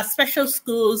there are special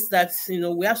schools that,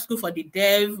 we have school for the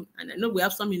deaf, and I know we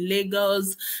have some in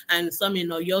Lagos and some in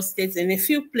Oyo State and a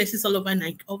few places all over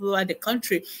the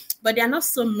country, but there are not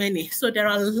so many. So there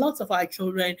are lots of our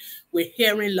children with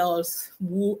hearing loss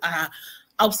who are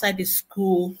outside the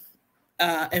school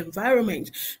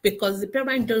environment, because the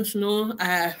parents don't know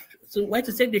where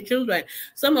to take the children.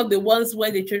 Some of the ones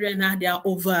where the children are, they are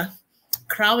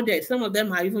overcrowded. Some of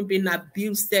them have even been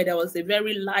abused there. There was a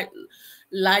very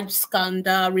large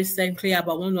scandal recently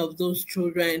about one of those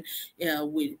children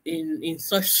in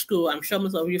such school. I'm sure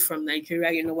most of you from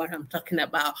Nigeria, you know what I'm talking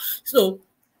about. So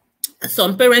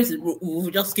some parents will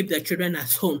just keep their children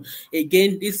at home.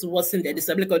 Again, this wasn't their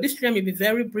disability, because these children may be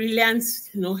very brilliant,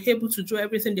 able to do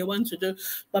everything they want to do,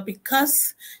 but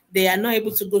because they are not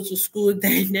able to go to school,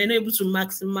 then they're not able to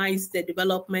maximize their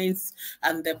developments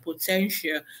and their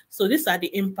potential. So these are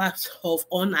the impacts of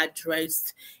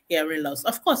unaddressed hearing loss.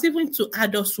 Of course, even to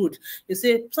adulthood, you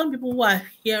see, some people who are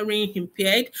hearing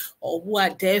impaired or who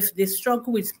are deaf, they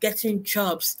struggle with getting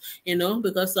jobs,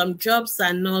 because some jobs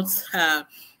are not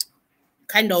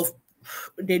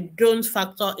they don't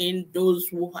factor in those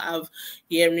who have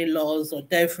hearing loss or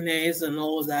deafness and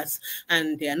all that,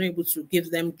 and they are not able to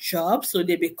give them jobs. So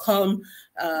they become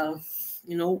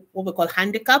what we call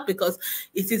handicap, because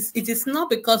it is not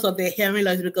because of their hearing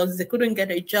loss, because they couldn't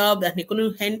get a job and they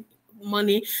couldn't earn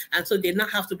money, and so they not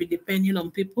have to be depending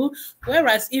on people.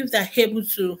 Whereas if they're able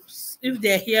to, if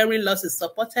their hearing loss is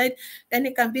supported, then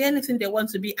it can be anything they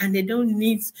want to be, and they don't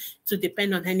need to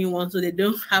depend on anyone, so they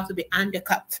don't have to be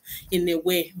handicapped in a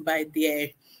way by their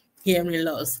hearing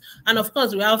loss. And of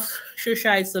course, we have social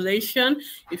isolation.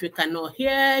 If you cannot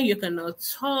hear, you cannot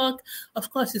talk, of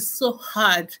course, it's so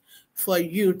hard for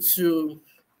you to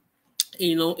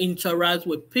interact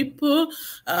with people,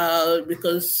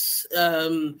 because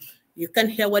you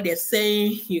can't hear what they're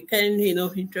saying. You can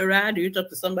interact. Do you talk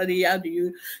to somebody? How do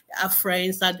you have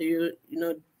friends? How do you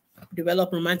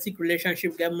develop romantic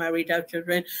relationship, get married, have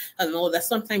children, and all that?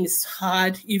 Sometimes it's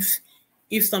hard if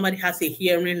somebody has a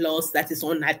hearing loss that is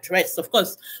unaddressed. Of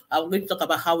course, I'm going to talk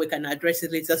about how we can address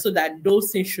it later, so that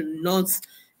those things should not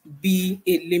be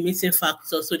a limiting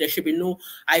factor. So there should be no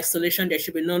isolation, there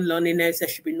should be no loneliness, there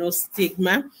should be no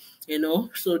stigma.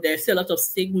 So there's a lot of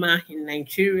stigma in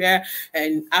Nigeria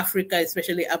and Africa,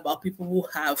 especially about people who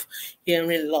have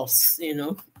hearing loss.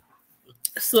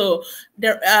 So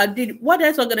there, the World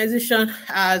Health Organization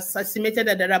has estimated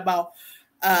that there are about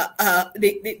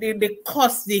the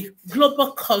cost, the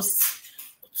global cost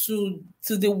to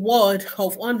the world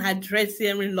of unaddressed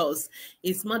hearing loss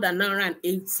is more than around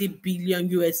 $80 billion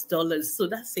US. So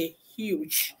that's a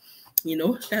huge,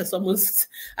 that's almost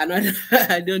another,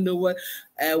 I don't know what,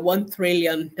 $1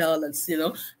 trillion.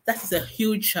 That is a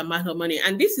huge amount of money.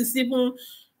 And this is even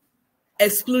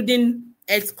excluding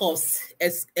health costs,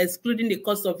 excluding the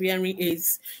cost of hearing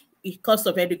aids, the cost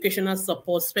of educational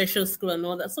support, special school, and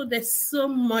all that. So there's so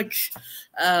much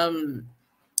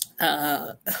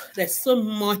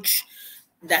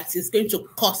that is going to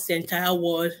cost the entire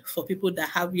world for people that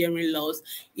have hearing loss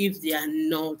if they are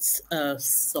not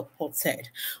supported.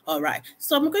 All right.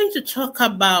 So I'm going to talk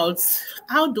about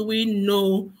how do we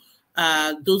know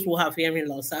those who have hearing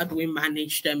loss, how do we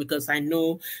manage them? Because I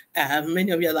know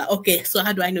many of you are like, okay, so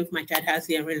how do I know if my child has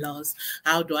hearing loss?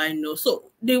 How do I know?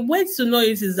 So the way to know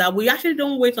is that we actually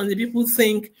don't wait on the people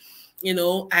think,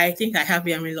 I think I have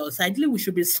hearing loss. Ideally, we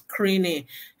should be screening.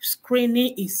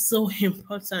 Screening is so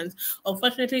important.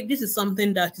 Unfortunately, this is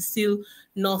something that is still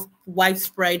not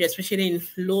widespread, especially in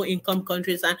low-income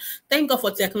countries. And thank God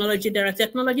for technology. There are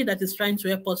technology that is trying to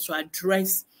help us to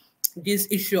address this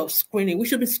issue of screening. We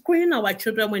should be screening our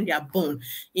children when they are born.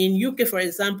 In UK, for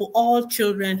example, all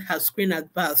children are screened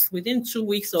at birth. Within 2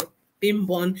 weeks of being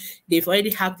born, they've already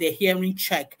have their hearing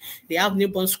check. They have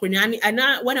newborn screening. And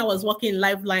when I was working in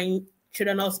Lifeline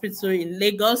Children's Hospital in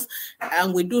Lagos,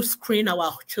 and we do screen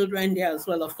our children there as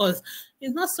well. Of course,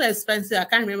 it's not so expensive. I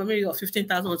can't remember, maybe it was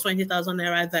 15,000 or 20,000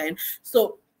 naira then.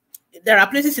 So there are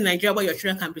places in Nigeria where your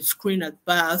children can be screened at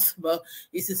birth, but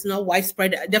this is not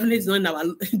widespread. Definitely it's not in our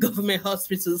government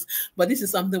hospitals, but this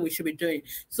is something we should be doing.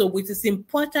 So it is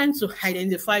important to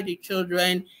identify the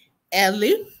children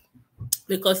early,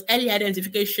 because early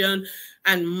identification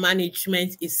and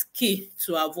management is key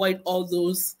to avoid all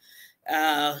those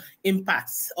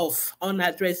impacts of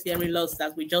unaddressed hearing loss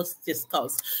that we just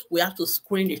discussed. We have to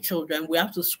screen the children. We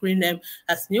have to screen them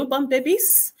as newborn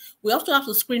babies. We also have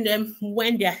to screen them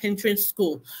when they are entering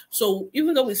school. So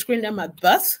even though we screen them at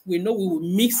birth, we know we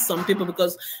will miss some people,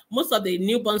 because most of the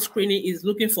newborn screening is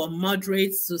looking for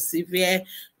moderate to severe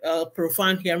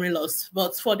profound hearing loss.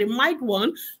 But for the mild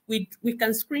one, we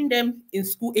can screen them in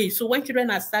school age. So when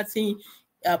children are starting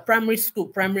primary school,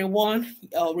 primary one,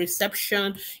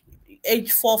 reception,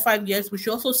 age 4 or 5 years, we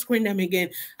should also screen them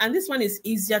again. And this one is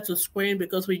easier to screen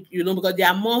because because they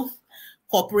are more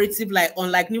cooperative, like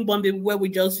unlike newborn baby, where we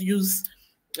just use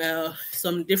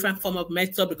some different form of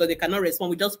method because they cannot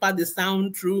respond. We just pass the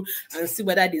sound through and see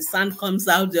whether the sound comes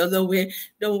out the other way.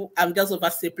 I'm just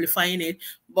oversimplifying it.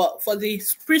 But for the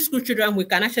preschool children, we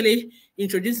can actually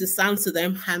introduce the sounds to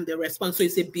them and they respond. So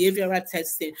it's a behavioral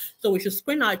testing. So we should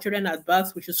screen our children at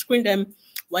birth. We should screen them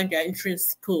when they're entering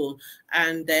school.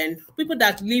 And then people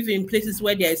that live in places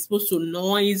where they're exposed to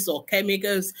noise or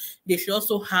chemicals, they should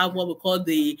also have what we call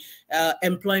the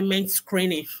employment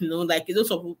screening, like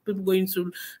those of people going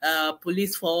to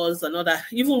police force and all that.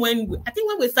 Even I think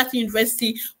when we started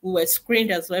university, we were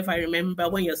screened as well, if I remember,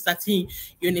 when you're starting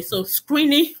uni. So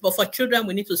screening, but for children,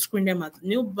 we need to screen them at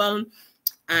newborn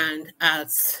and at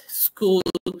school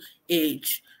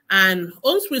age. And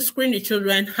once we screen the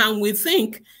children and we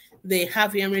think they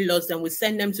have hearing loss, then we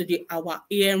send them to our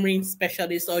hearing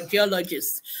specialists or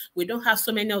geologists. We don't have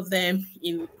so many of them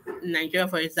in in Nigeria,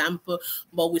 for example,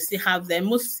 but we still have them.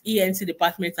 Most ENT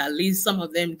departments, at least some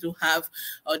of them do have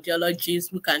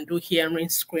audiologists who can do hearing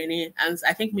screening. And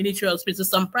I think military hospitals,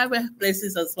 some private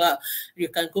places as well, you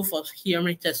can go for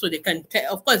hearing tests. So they can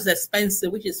tell, of course, it's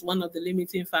expensive, which is one of the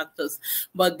limiting factors,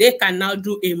 but they can now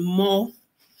do a more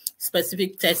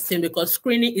specific testing because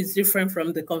screening is different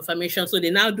from the confirmation. So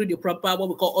they now do the proper what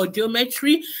we call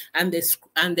audiometry, and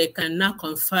they can now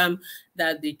confirm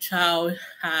that the child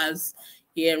has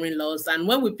hearing loss. And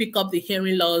when we pick up the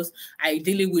hearing loss,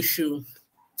 ideally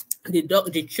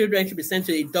the children should be sent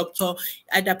to a doctor,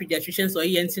 either pediatricians or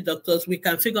ENT doctors. We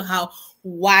can figure out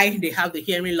why they have the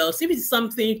hearing loss. If it's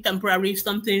something temporary,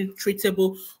 something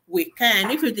treatable, we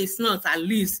can. If it is not, at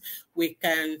least we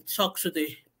can talk to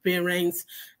the parents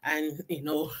and,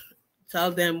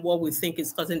 tell them what we think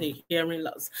is causing the hearing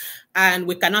loss. And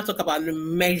we cannot talk about the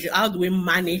measure. How do we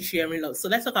manage hearing loss? So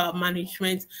let's talk about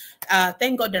management.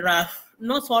 Thank God there are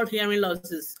not all hearing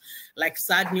losses like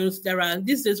sad news.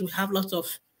 These days we have lots of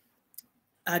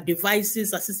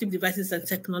devices, assistive devices and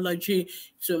technology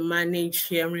to manage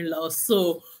hearing loss.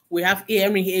 So we have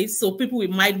hearing aids. So people with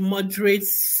mild, moderate,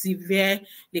 severe,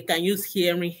 they can use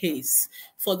hearing aids.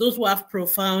 For those who have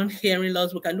profound hearing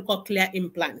loss, we can do cochlear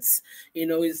implants.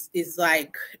 It's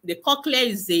like the cochlea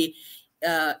is the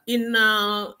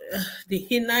inner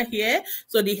hair.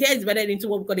 So the hair is divided into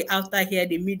what we call the outer hair,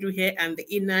 the middle hair, and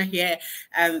the inner hair.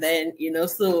 And then,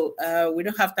 so we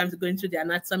don't have time to go into the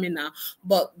anatomy now,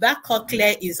 but that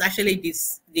cochlea is actually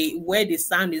where the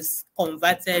sound is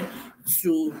converted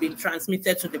to be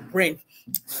transmitted to the brain.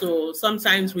 So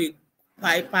sometimes we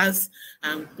bypass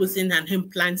and putting an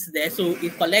implant there, so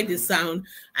it collects the sound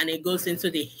and it goes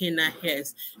into the inner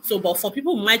hairs. So, but for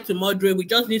people mild to moderate, we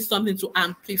just need something to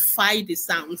amplify the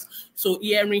sounds. So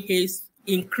hearing aids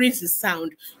increase the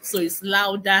sound, so it's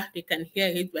louder, they can hear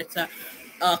it better.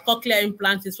 Cochlear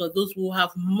implant is for those who have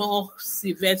more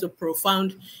severe to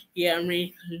profound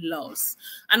hearing loss.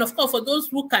 And of course, for those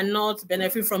who cannot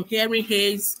benefit from hearing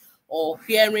aids or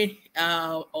hearing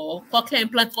or cochlear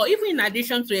implants, or even in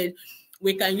addition to it,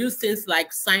 we can use things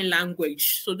like sign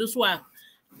language. So those who are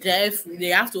deaf, they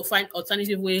have to find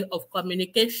alternative way of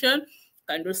communication. You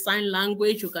can do sign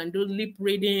language, you can do lip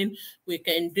reading, we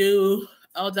can do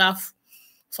other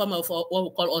form of what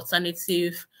we call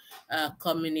alternative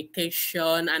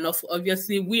communication. And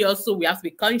obviously we have to be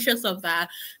conscious of that,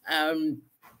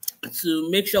 to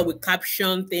make sure we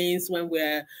caption things when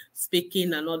we're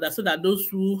speaking and all that, so that those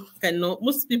who cannot,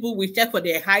 most people we check for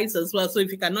their eyes as well. So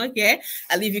if you cannot hear,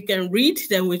 and if you can read,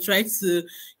 then we try to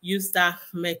use that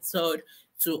method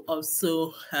to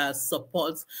also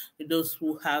support those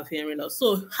who have hearing loss.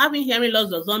 So having hearing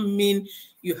loss does not mean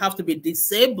you have to be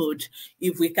disabled.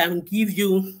 If we can give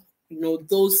you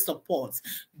those supports,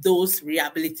 those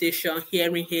rehabilitation,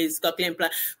 hearing aids, cochlear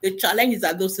implant. The challenge is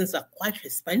that those things are quite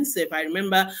expensive. I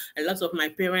remember a lot of my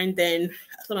parents then,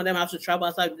 some of them have to travel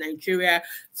outside Nigeria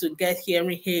to get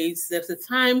hearing aids. There's a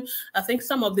time, I think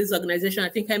some of these organizations, I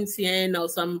think MTN or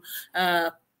some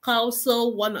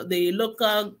council, one of the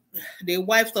local, the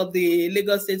wives of the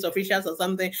Lagos state officials or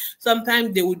something,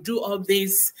 sometimes they would do all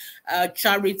this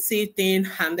charity thing,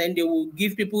 and then they will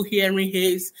give people hearing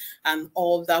aids and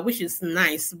all that, which is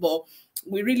nice. But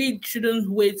we really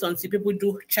shouldn't wait until people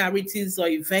do charities or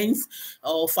events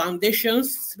or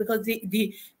foundations, because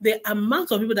the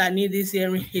amount of people that need these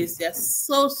hearing aids, there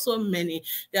are so many.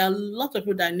 There are a lot of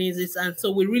people that need this, and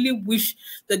so we really wish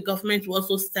the government will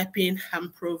also step in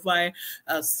and provide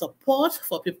support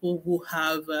for people who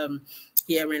have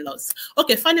hearing loss.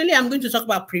 Okay, finally, I'm going to talk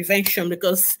about prevention,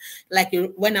 because like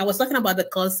when I was talking about the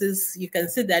causes, you can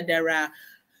see that there are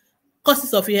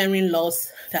causes of hearing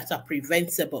loss that are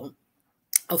preventable.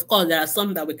 Of course, there are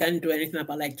some that we can't do anything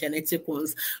about, like genetic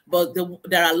ones, but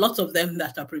there are a lot of them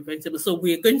that are preventable. So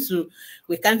we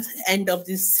can't end up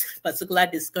this particular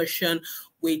discussion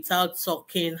without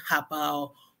talking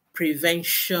about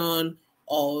prevention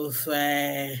of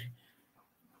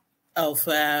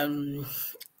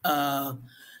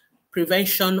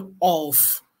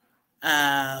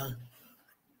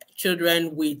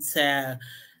children with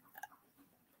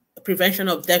prevention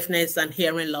of deafness and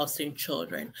hearing loss in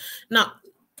children. Now,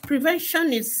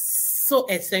 prevention is so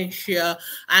essential,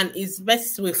 and it's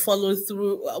best we follow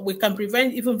through. We can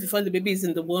prevent even before the baby is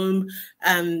in the womb,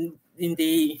 and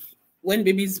when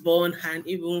baby is born, and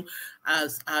even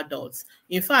as adults.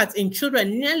 In fact, in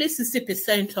children, nearly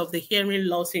 60% of the hearing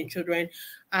loss in children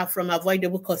are from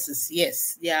avoidable causes.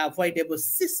 Yes, they are avoidable.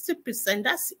 60%,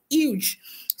 that's huge.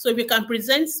 So if we can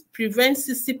prevent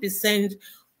 60%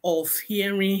 of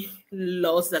hearing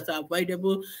loss that are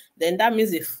avoidable, then that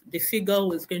means if the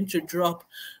figure is going to drop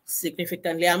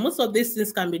significantly. And most of these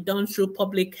things can be done through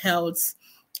public health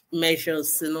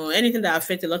measures. Anything that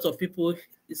affects a lot of people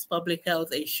is public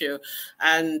health issue.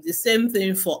 And the same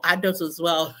thing for adults as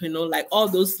well, like all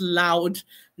those loud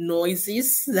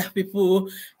noises that people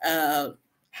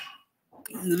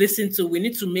listen to. We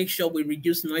need to make sure we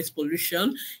reduce noise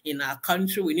pollution in our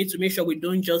country. We need to make sure we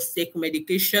don't just take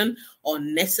medication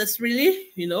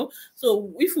unnecessarily,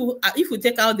 So if we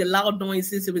take out the loud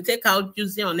noises, if we take out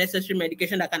using unnecessary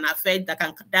medication that can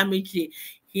damage the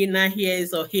inner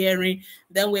ears or hearing,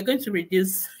 then we're going to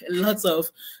reduce a lot of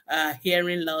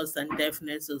hearing loss and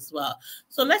deafness as well.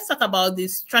 So let's talk about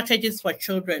these strategies for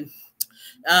children.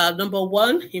 Number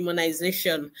one,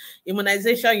 immunization.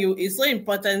 Immunization is so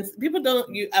important.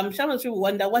 I'm sure most people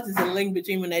wonder what is the link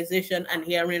between immunization and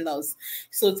hearing loss.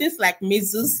 So things like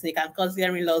measles, they can cause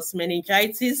hearing loss,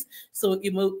 meningitis, so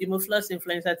Haemophilus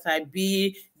influenza type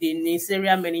B, the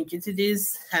Neisseria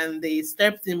meningitis, and the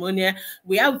strep pneumonia.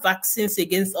 We have vaccines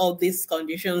against all these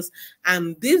conditions,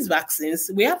 and these vaccines,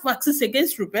 we have vaccines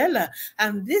against rubella,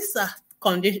 and these are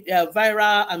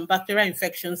viral and bacterial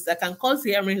infections that can cause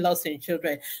hearing loss in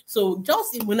children. So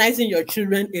just immunizing your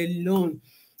children alone,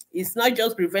 it's not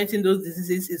just preventing those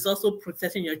diseases, it's also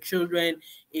protecting your children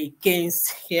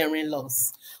against hearing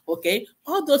loss. Okay,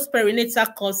 all those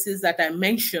perinatal causes that I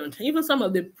mentioned, even some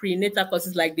of the prenatal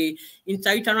causes like the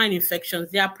intrauterine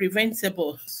infections, they are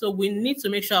preventable. So we need to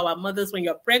make sure our mothers, when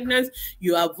you're pregnant,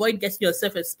 you avoid getting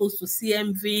yourself exposed to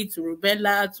CMV, to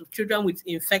rubella, to children with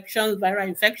infections, viral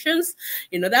infections.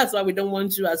 That's why we don't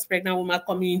want you as pregnant woman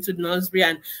coming into the nursery,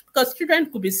 and because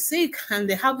children could be sick and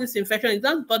they have this infection, it's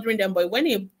not bothering them, but when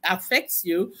it affects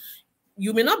you,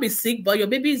 you may not be sick, but your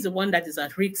baby is the one that is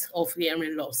at risk of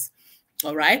hearing loss.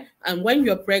 All right. And when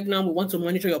you're pregnant, we want to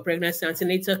monitor your pregnancy,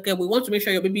 antenatal care. We want to make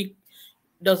sure your baby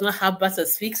does not have birth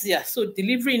asphyxia. So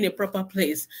delivery in a proper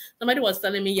place. Somebody was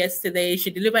telling me yesterday, she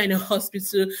delivered in a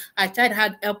hospital. Her child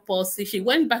had air palsy. She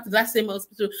went back to that same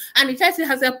hospital and the child still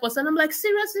has air palsy. And I'm like,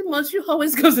 seriously, must you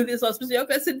always go to this hospital? Your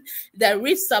person, there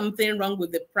is something wrong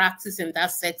with the practice in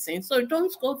that setting. So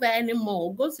don't go there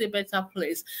anymore. Go to a better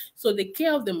place. So the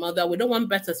care of the mother, we don't want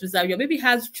birth asphyxia. Your baby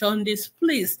has jaundice,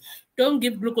 please don't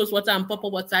give glucose water and purple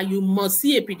water. You must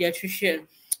see a pediatrician,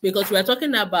 because we're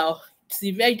talking about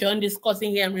severe jaundice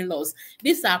causing hearing loss.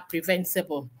 These are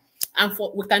preventable. And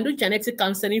we can do genetic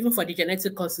counseling even for the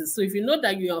genetic causes. So if you know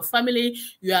that your family,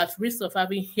 you are at risk of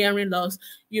having hearing loss,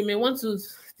 you may want to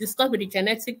discuss with the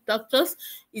genetic doctors.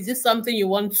 Is this something you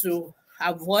want to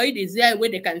avoid? Is there a way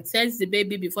they can test the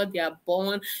baby before they are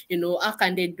born? How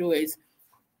can they do it?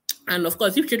 And of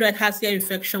course, if children has ear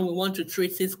infection, we want to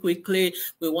treat it quickly.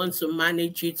 We want to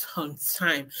manage it on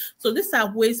time. So these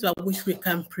are ways by which we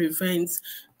can prevent,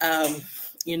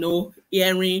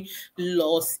 hearing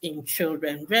loss in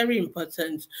children. Very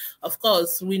important. Of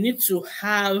course, we need to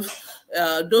have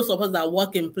those of us that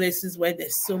work in places where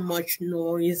there's so much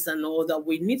noise and all that.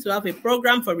 We need to have a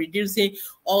program for reducing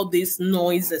all this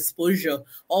noise exposure,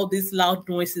 all these loud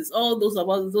noises, all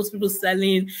those people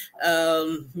selling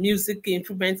music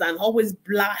instruments and always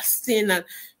blasting and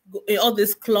all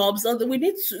these clubs.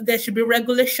 There should be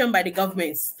regulation by the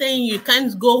government saying you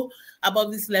can't go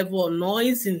above this level of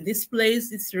noise in this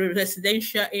place, this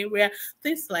residential area,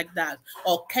 things like that,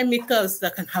 or chemicals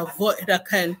that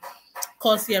can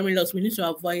cause hearing loss. We need to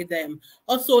avoid them.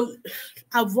 Also,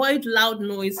 avoid loud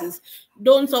noises.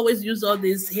 Don't always use all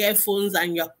these earphones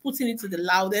and you're putting it to the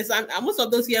loudest. And most of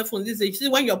those earphones, you see,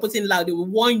 when you're putting loud, they will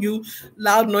warn you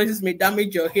loud noises may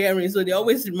damage your hearing. So they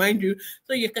always remind you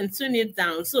so you can tune it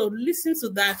down. So listen to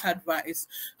that advice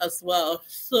as well.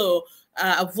 So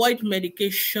avoid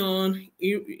medication,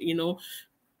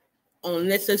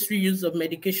 unnecessary use of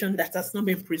medication that has not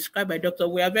been prescribed by doctor.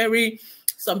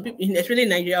 Some people, especially in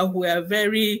Nigeria, who are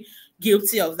very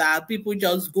guilty of that. People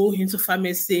just go into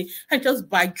pharmacy and just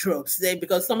buy drugs there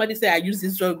because somebody say, I use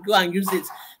this drug, go and use it.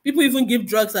 People even give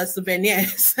drugs as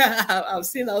souvenirs. I've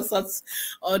seen all sorts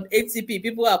on ATP.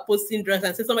 People are posting drugs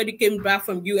and say somebody came back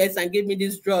from US and gave me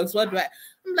these drugs. What do I?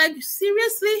 I'm like,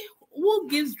 seriously? Who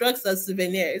gives drugs as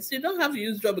souvenirs? You don't have to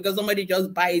use drugs because somebody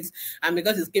just buys and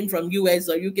because it came from US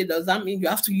or UK, does that mean you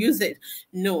have to use it?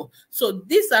 No. So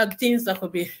these are things that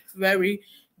could be very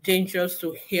dangerous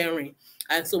to hearing.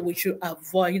 And so we should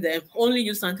avoid them. Only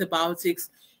use antibiotics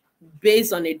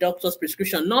based on a doctor's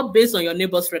prescription, not based on your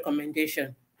neighbor's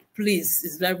recommendation. Please,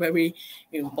 it's very, very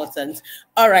important.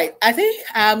 All right, I think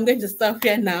I'm going to stop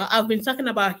here now. I've been talking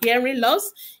about hearing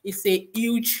loss. It's a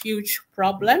huge, huge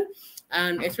problem.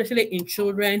 And especially in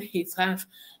children, it has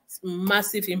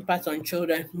massive impact on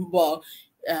children. But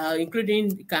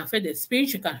including it can affect the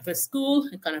speech, it can affect school,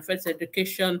 it can affect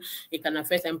education, it can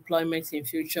affect employment in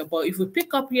future. But if we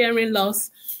pick up hearing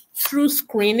loss through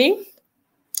screening,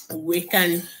 we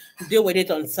can deal with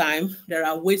it on time. There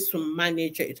are ways to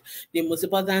manage it. The most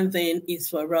important thing is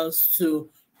for us to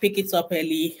pick it up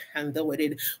early and deal with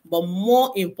it. But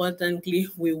more importantly,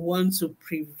 we want to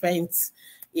prevent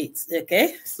it.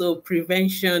 Okay, so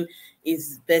prevention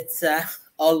is better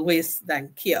always than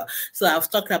cure. So I've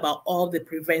talked about all the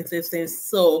preventive things.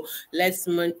 So let's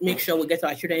make sure we get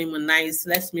our children immunized.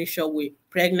 Let's make sure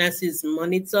pregnancy is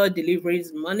monitored, delivery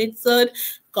is monitored,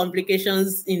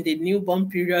 complications in the newborn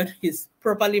period is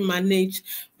properly managed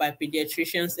by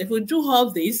pediatricians. If we do all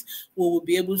this, we will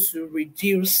be able to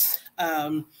reduce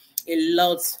a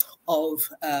lot of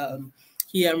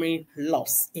hearing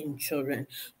loss in children.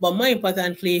 But more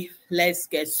importantly, let's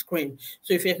get screened.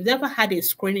 So if you've never had a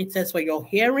screening test for your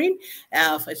hearing,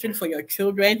 especially for your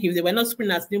children, if they were not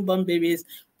screened as newborn babies,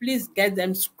 please get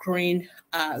them screened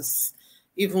as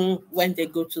even when they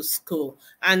go to school.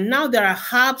 And now there are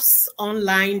apps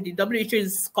online. The WHO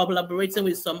is collaborating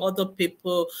with some other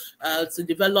people to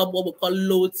develop what we call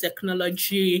low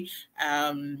technology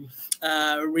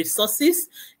resources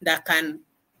that can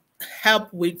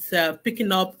help with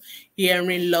picking up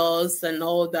hearing loss and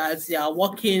all that. They are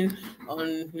working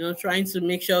on, trying to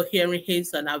make sure hearing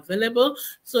aids are available.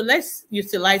 So let's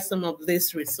utilize some of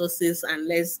these resources and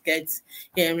let's get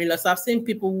hearing loss. I've seen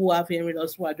people who have hearing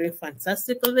loss who are doing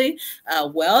fantastically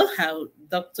well,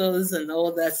 doctors and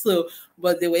all that. So,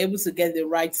 but they were able to get the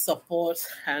right support,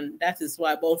 and that is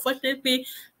why. But unfortunately,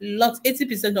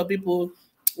 80% of people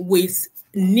with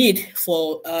need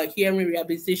for hearing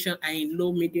rehabilitation are in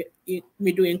low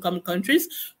middle income countries,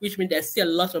 which means there's still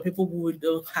a lot of people who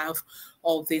don't have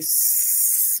all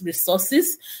these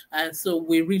resources. And so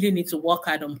we really need to work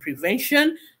hard on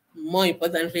prevention, more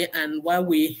importantly, and while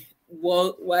the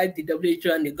WHO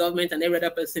and the government and every other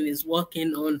person is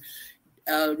working on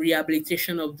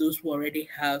rehabilitation of those who already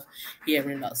have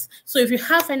hearing loss. So if you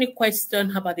have any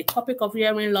question about the topic of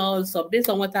hearing loss or based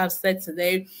on what I've said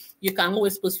today, you can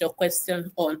always post your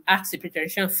question on Ask the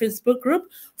Pediatrician Facebook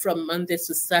group from Monday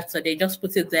to Saturday. Just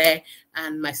put it there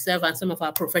and myself and some of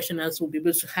our professionals will be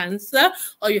able to answer.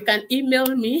 Or you can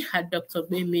email me at Dr.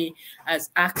 Gbemi at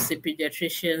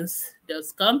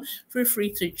askthepediatricians.com. Feel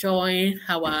free to join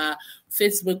our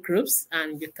Facebook groups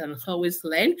and you can always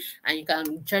learn, and you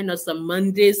can join us on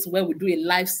Mondays where we do a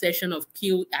live session of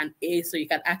Q&A, so you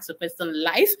can ask a question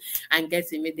live and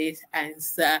get immediate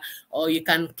answer. Or you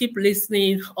can keep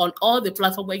listening on all the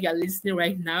platforms where you're listening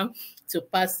right now to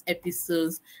past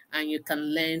episodes and you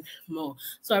can learn more.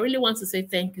 So I really want to say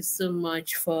thank you so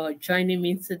much for joining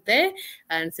me today.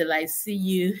 Until I see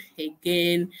you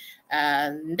again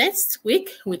next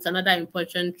week with another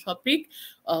important topic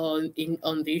on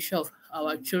the issue of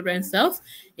our children's health.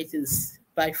 It is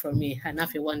bye from me, and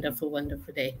have a wonderful,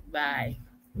 wonderful day. Bye.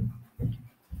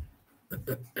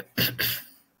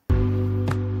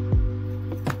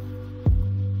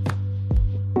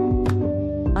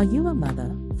 Are you a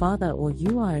mother, father, or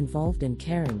you are involved in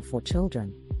caring for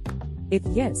children? If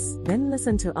yes, then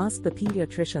listen to Ask the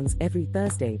Pediatricians every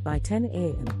Thursday by 10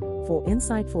 a.m. for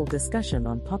insightful discussion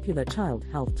on popular child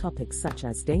health topics such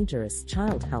as dangerous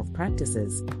child health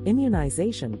practices,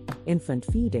 immunization, infant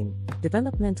feeding,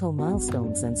 developmental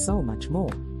milestones, and so much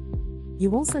more.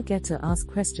 You also get to ask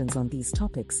questions on these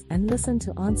topics and listen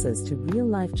to answers to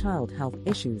real-life child health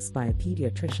issues by a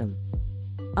pediatrician.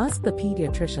 Ask the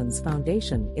Pediatricians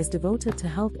Foundation is devoted to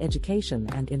health education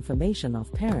and information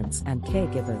of parents and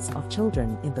caregivers of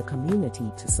children in the community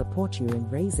to support you in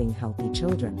raising healthy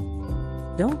children.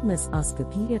 Don't miss Ask the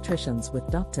Pediatricians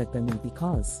with Dr. Gbemi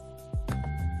because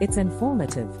it's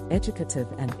informative,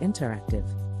 educative, and interactive.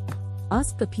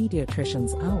 Ask the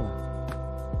Pediatricians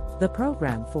Hour, the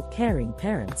program for caring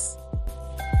parents.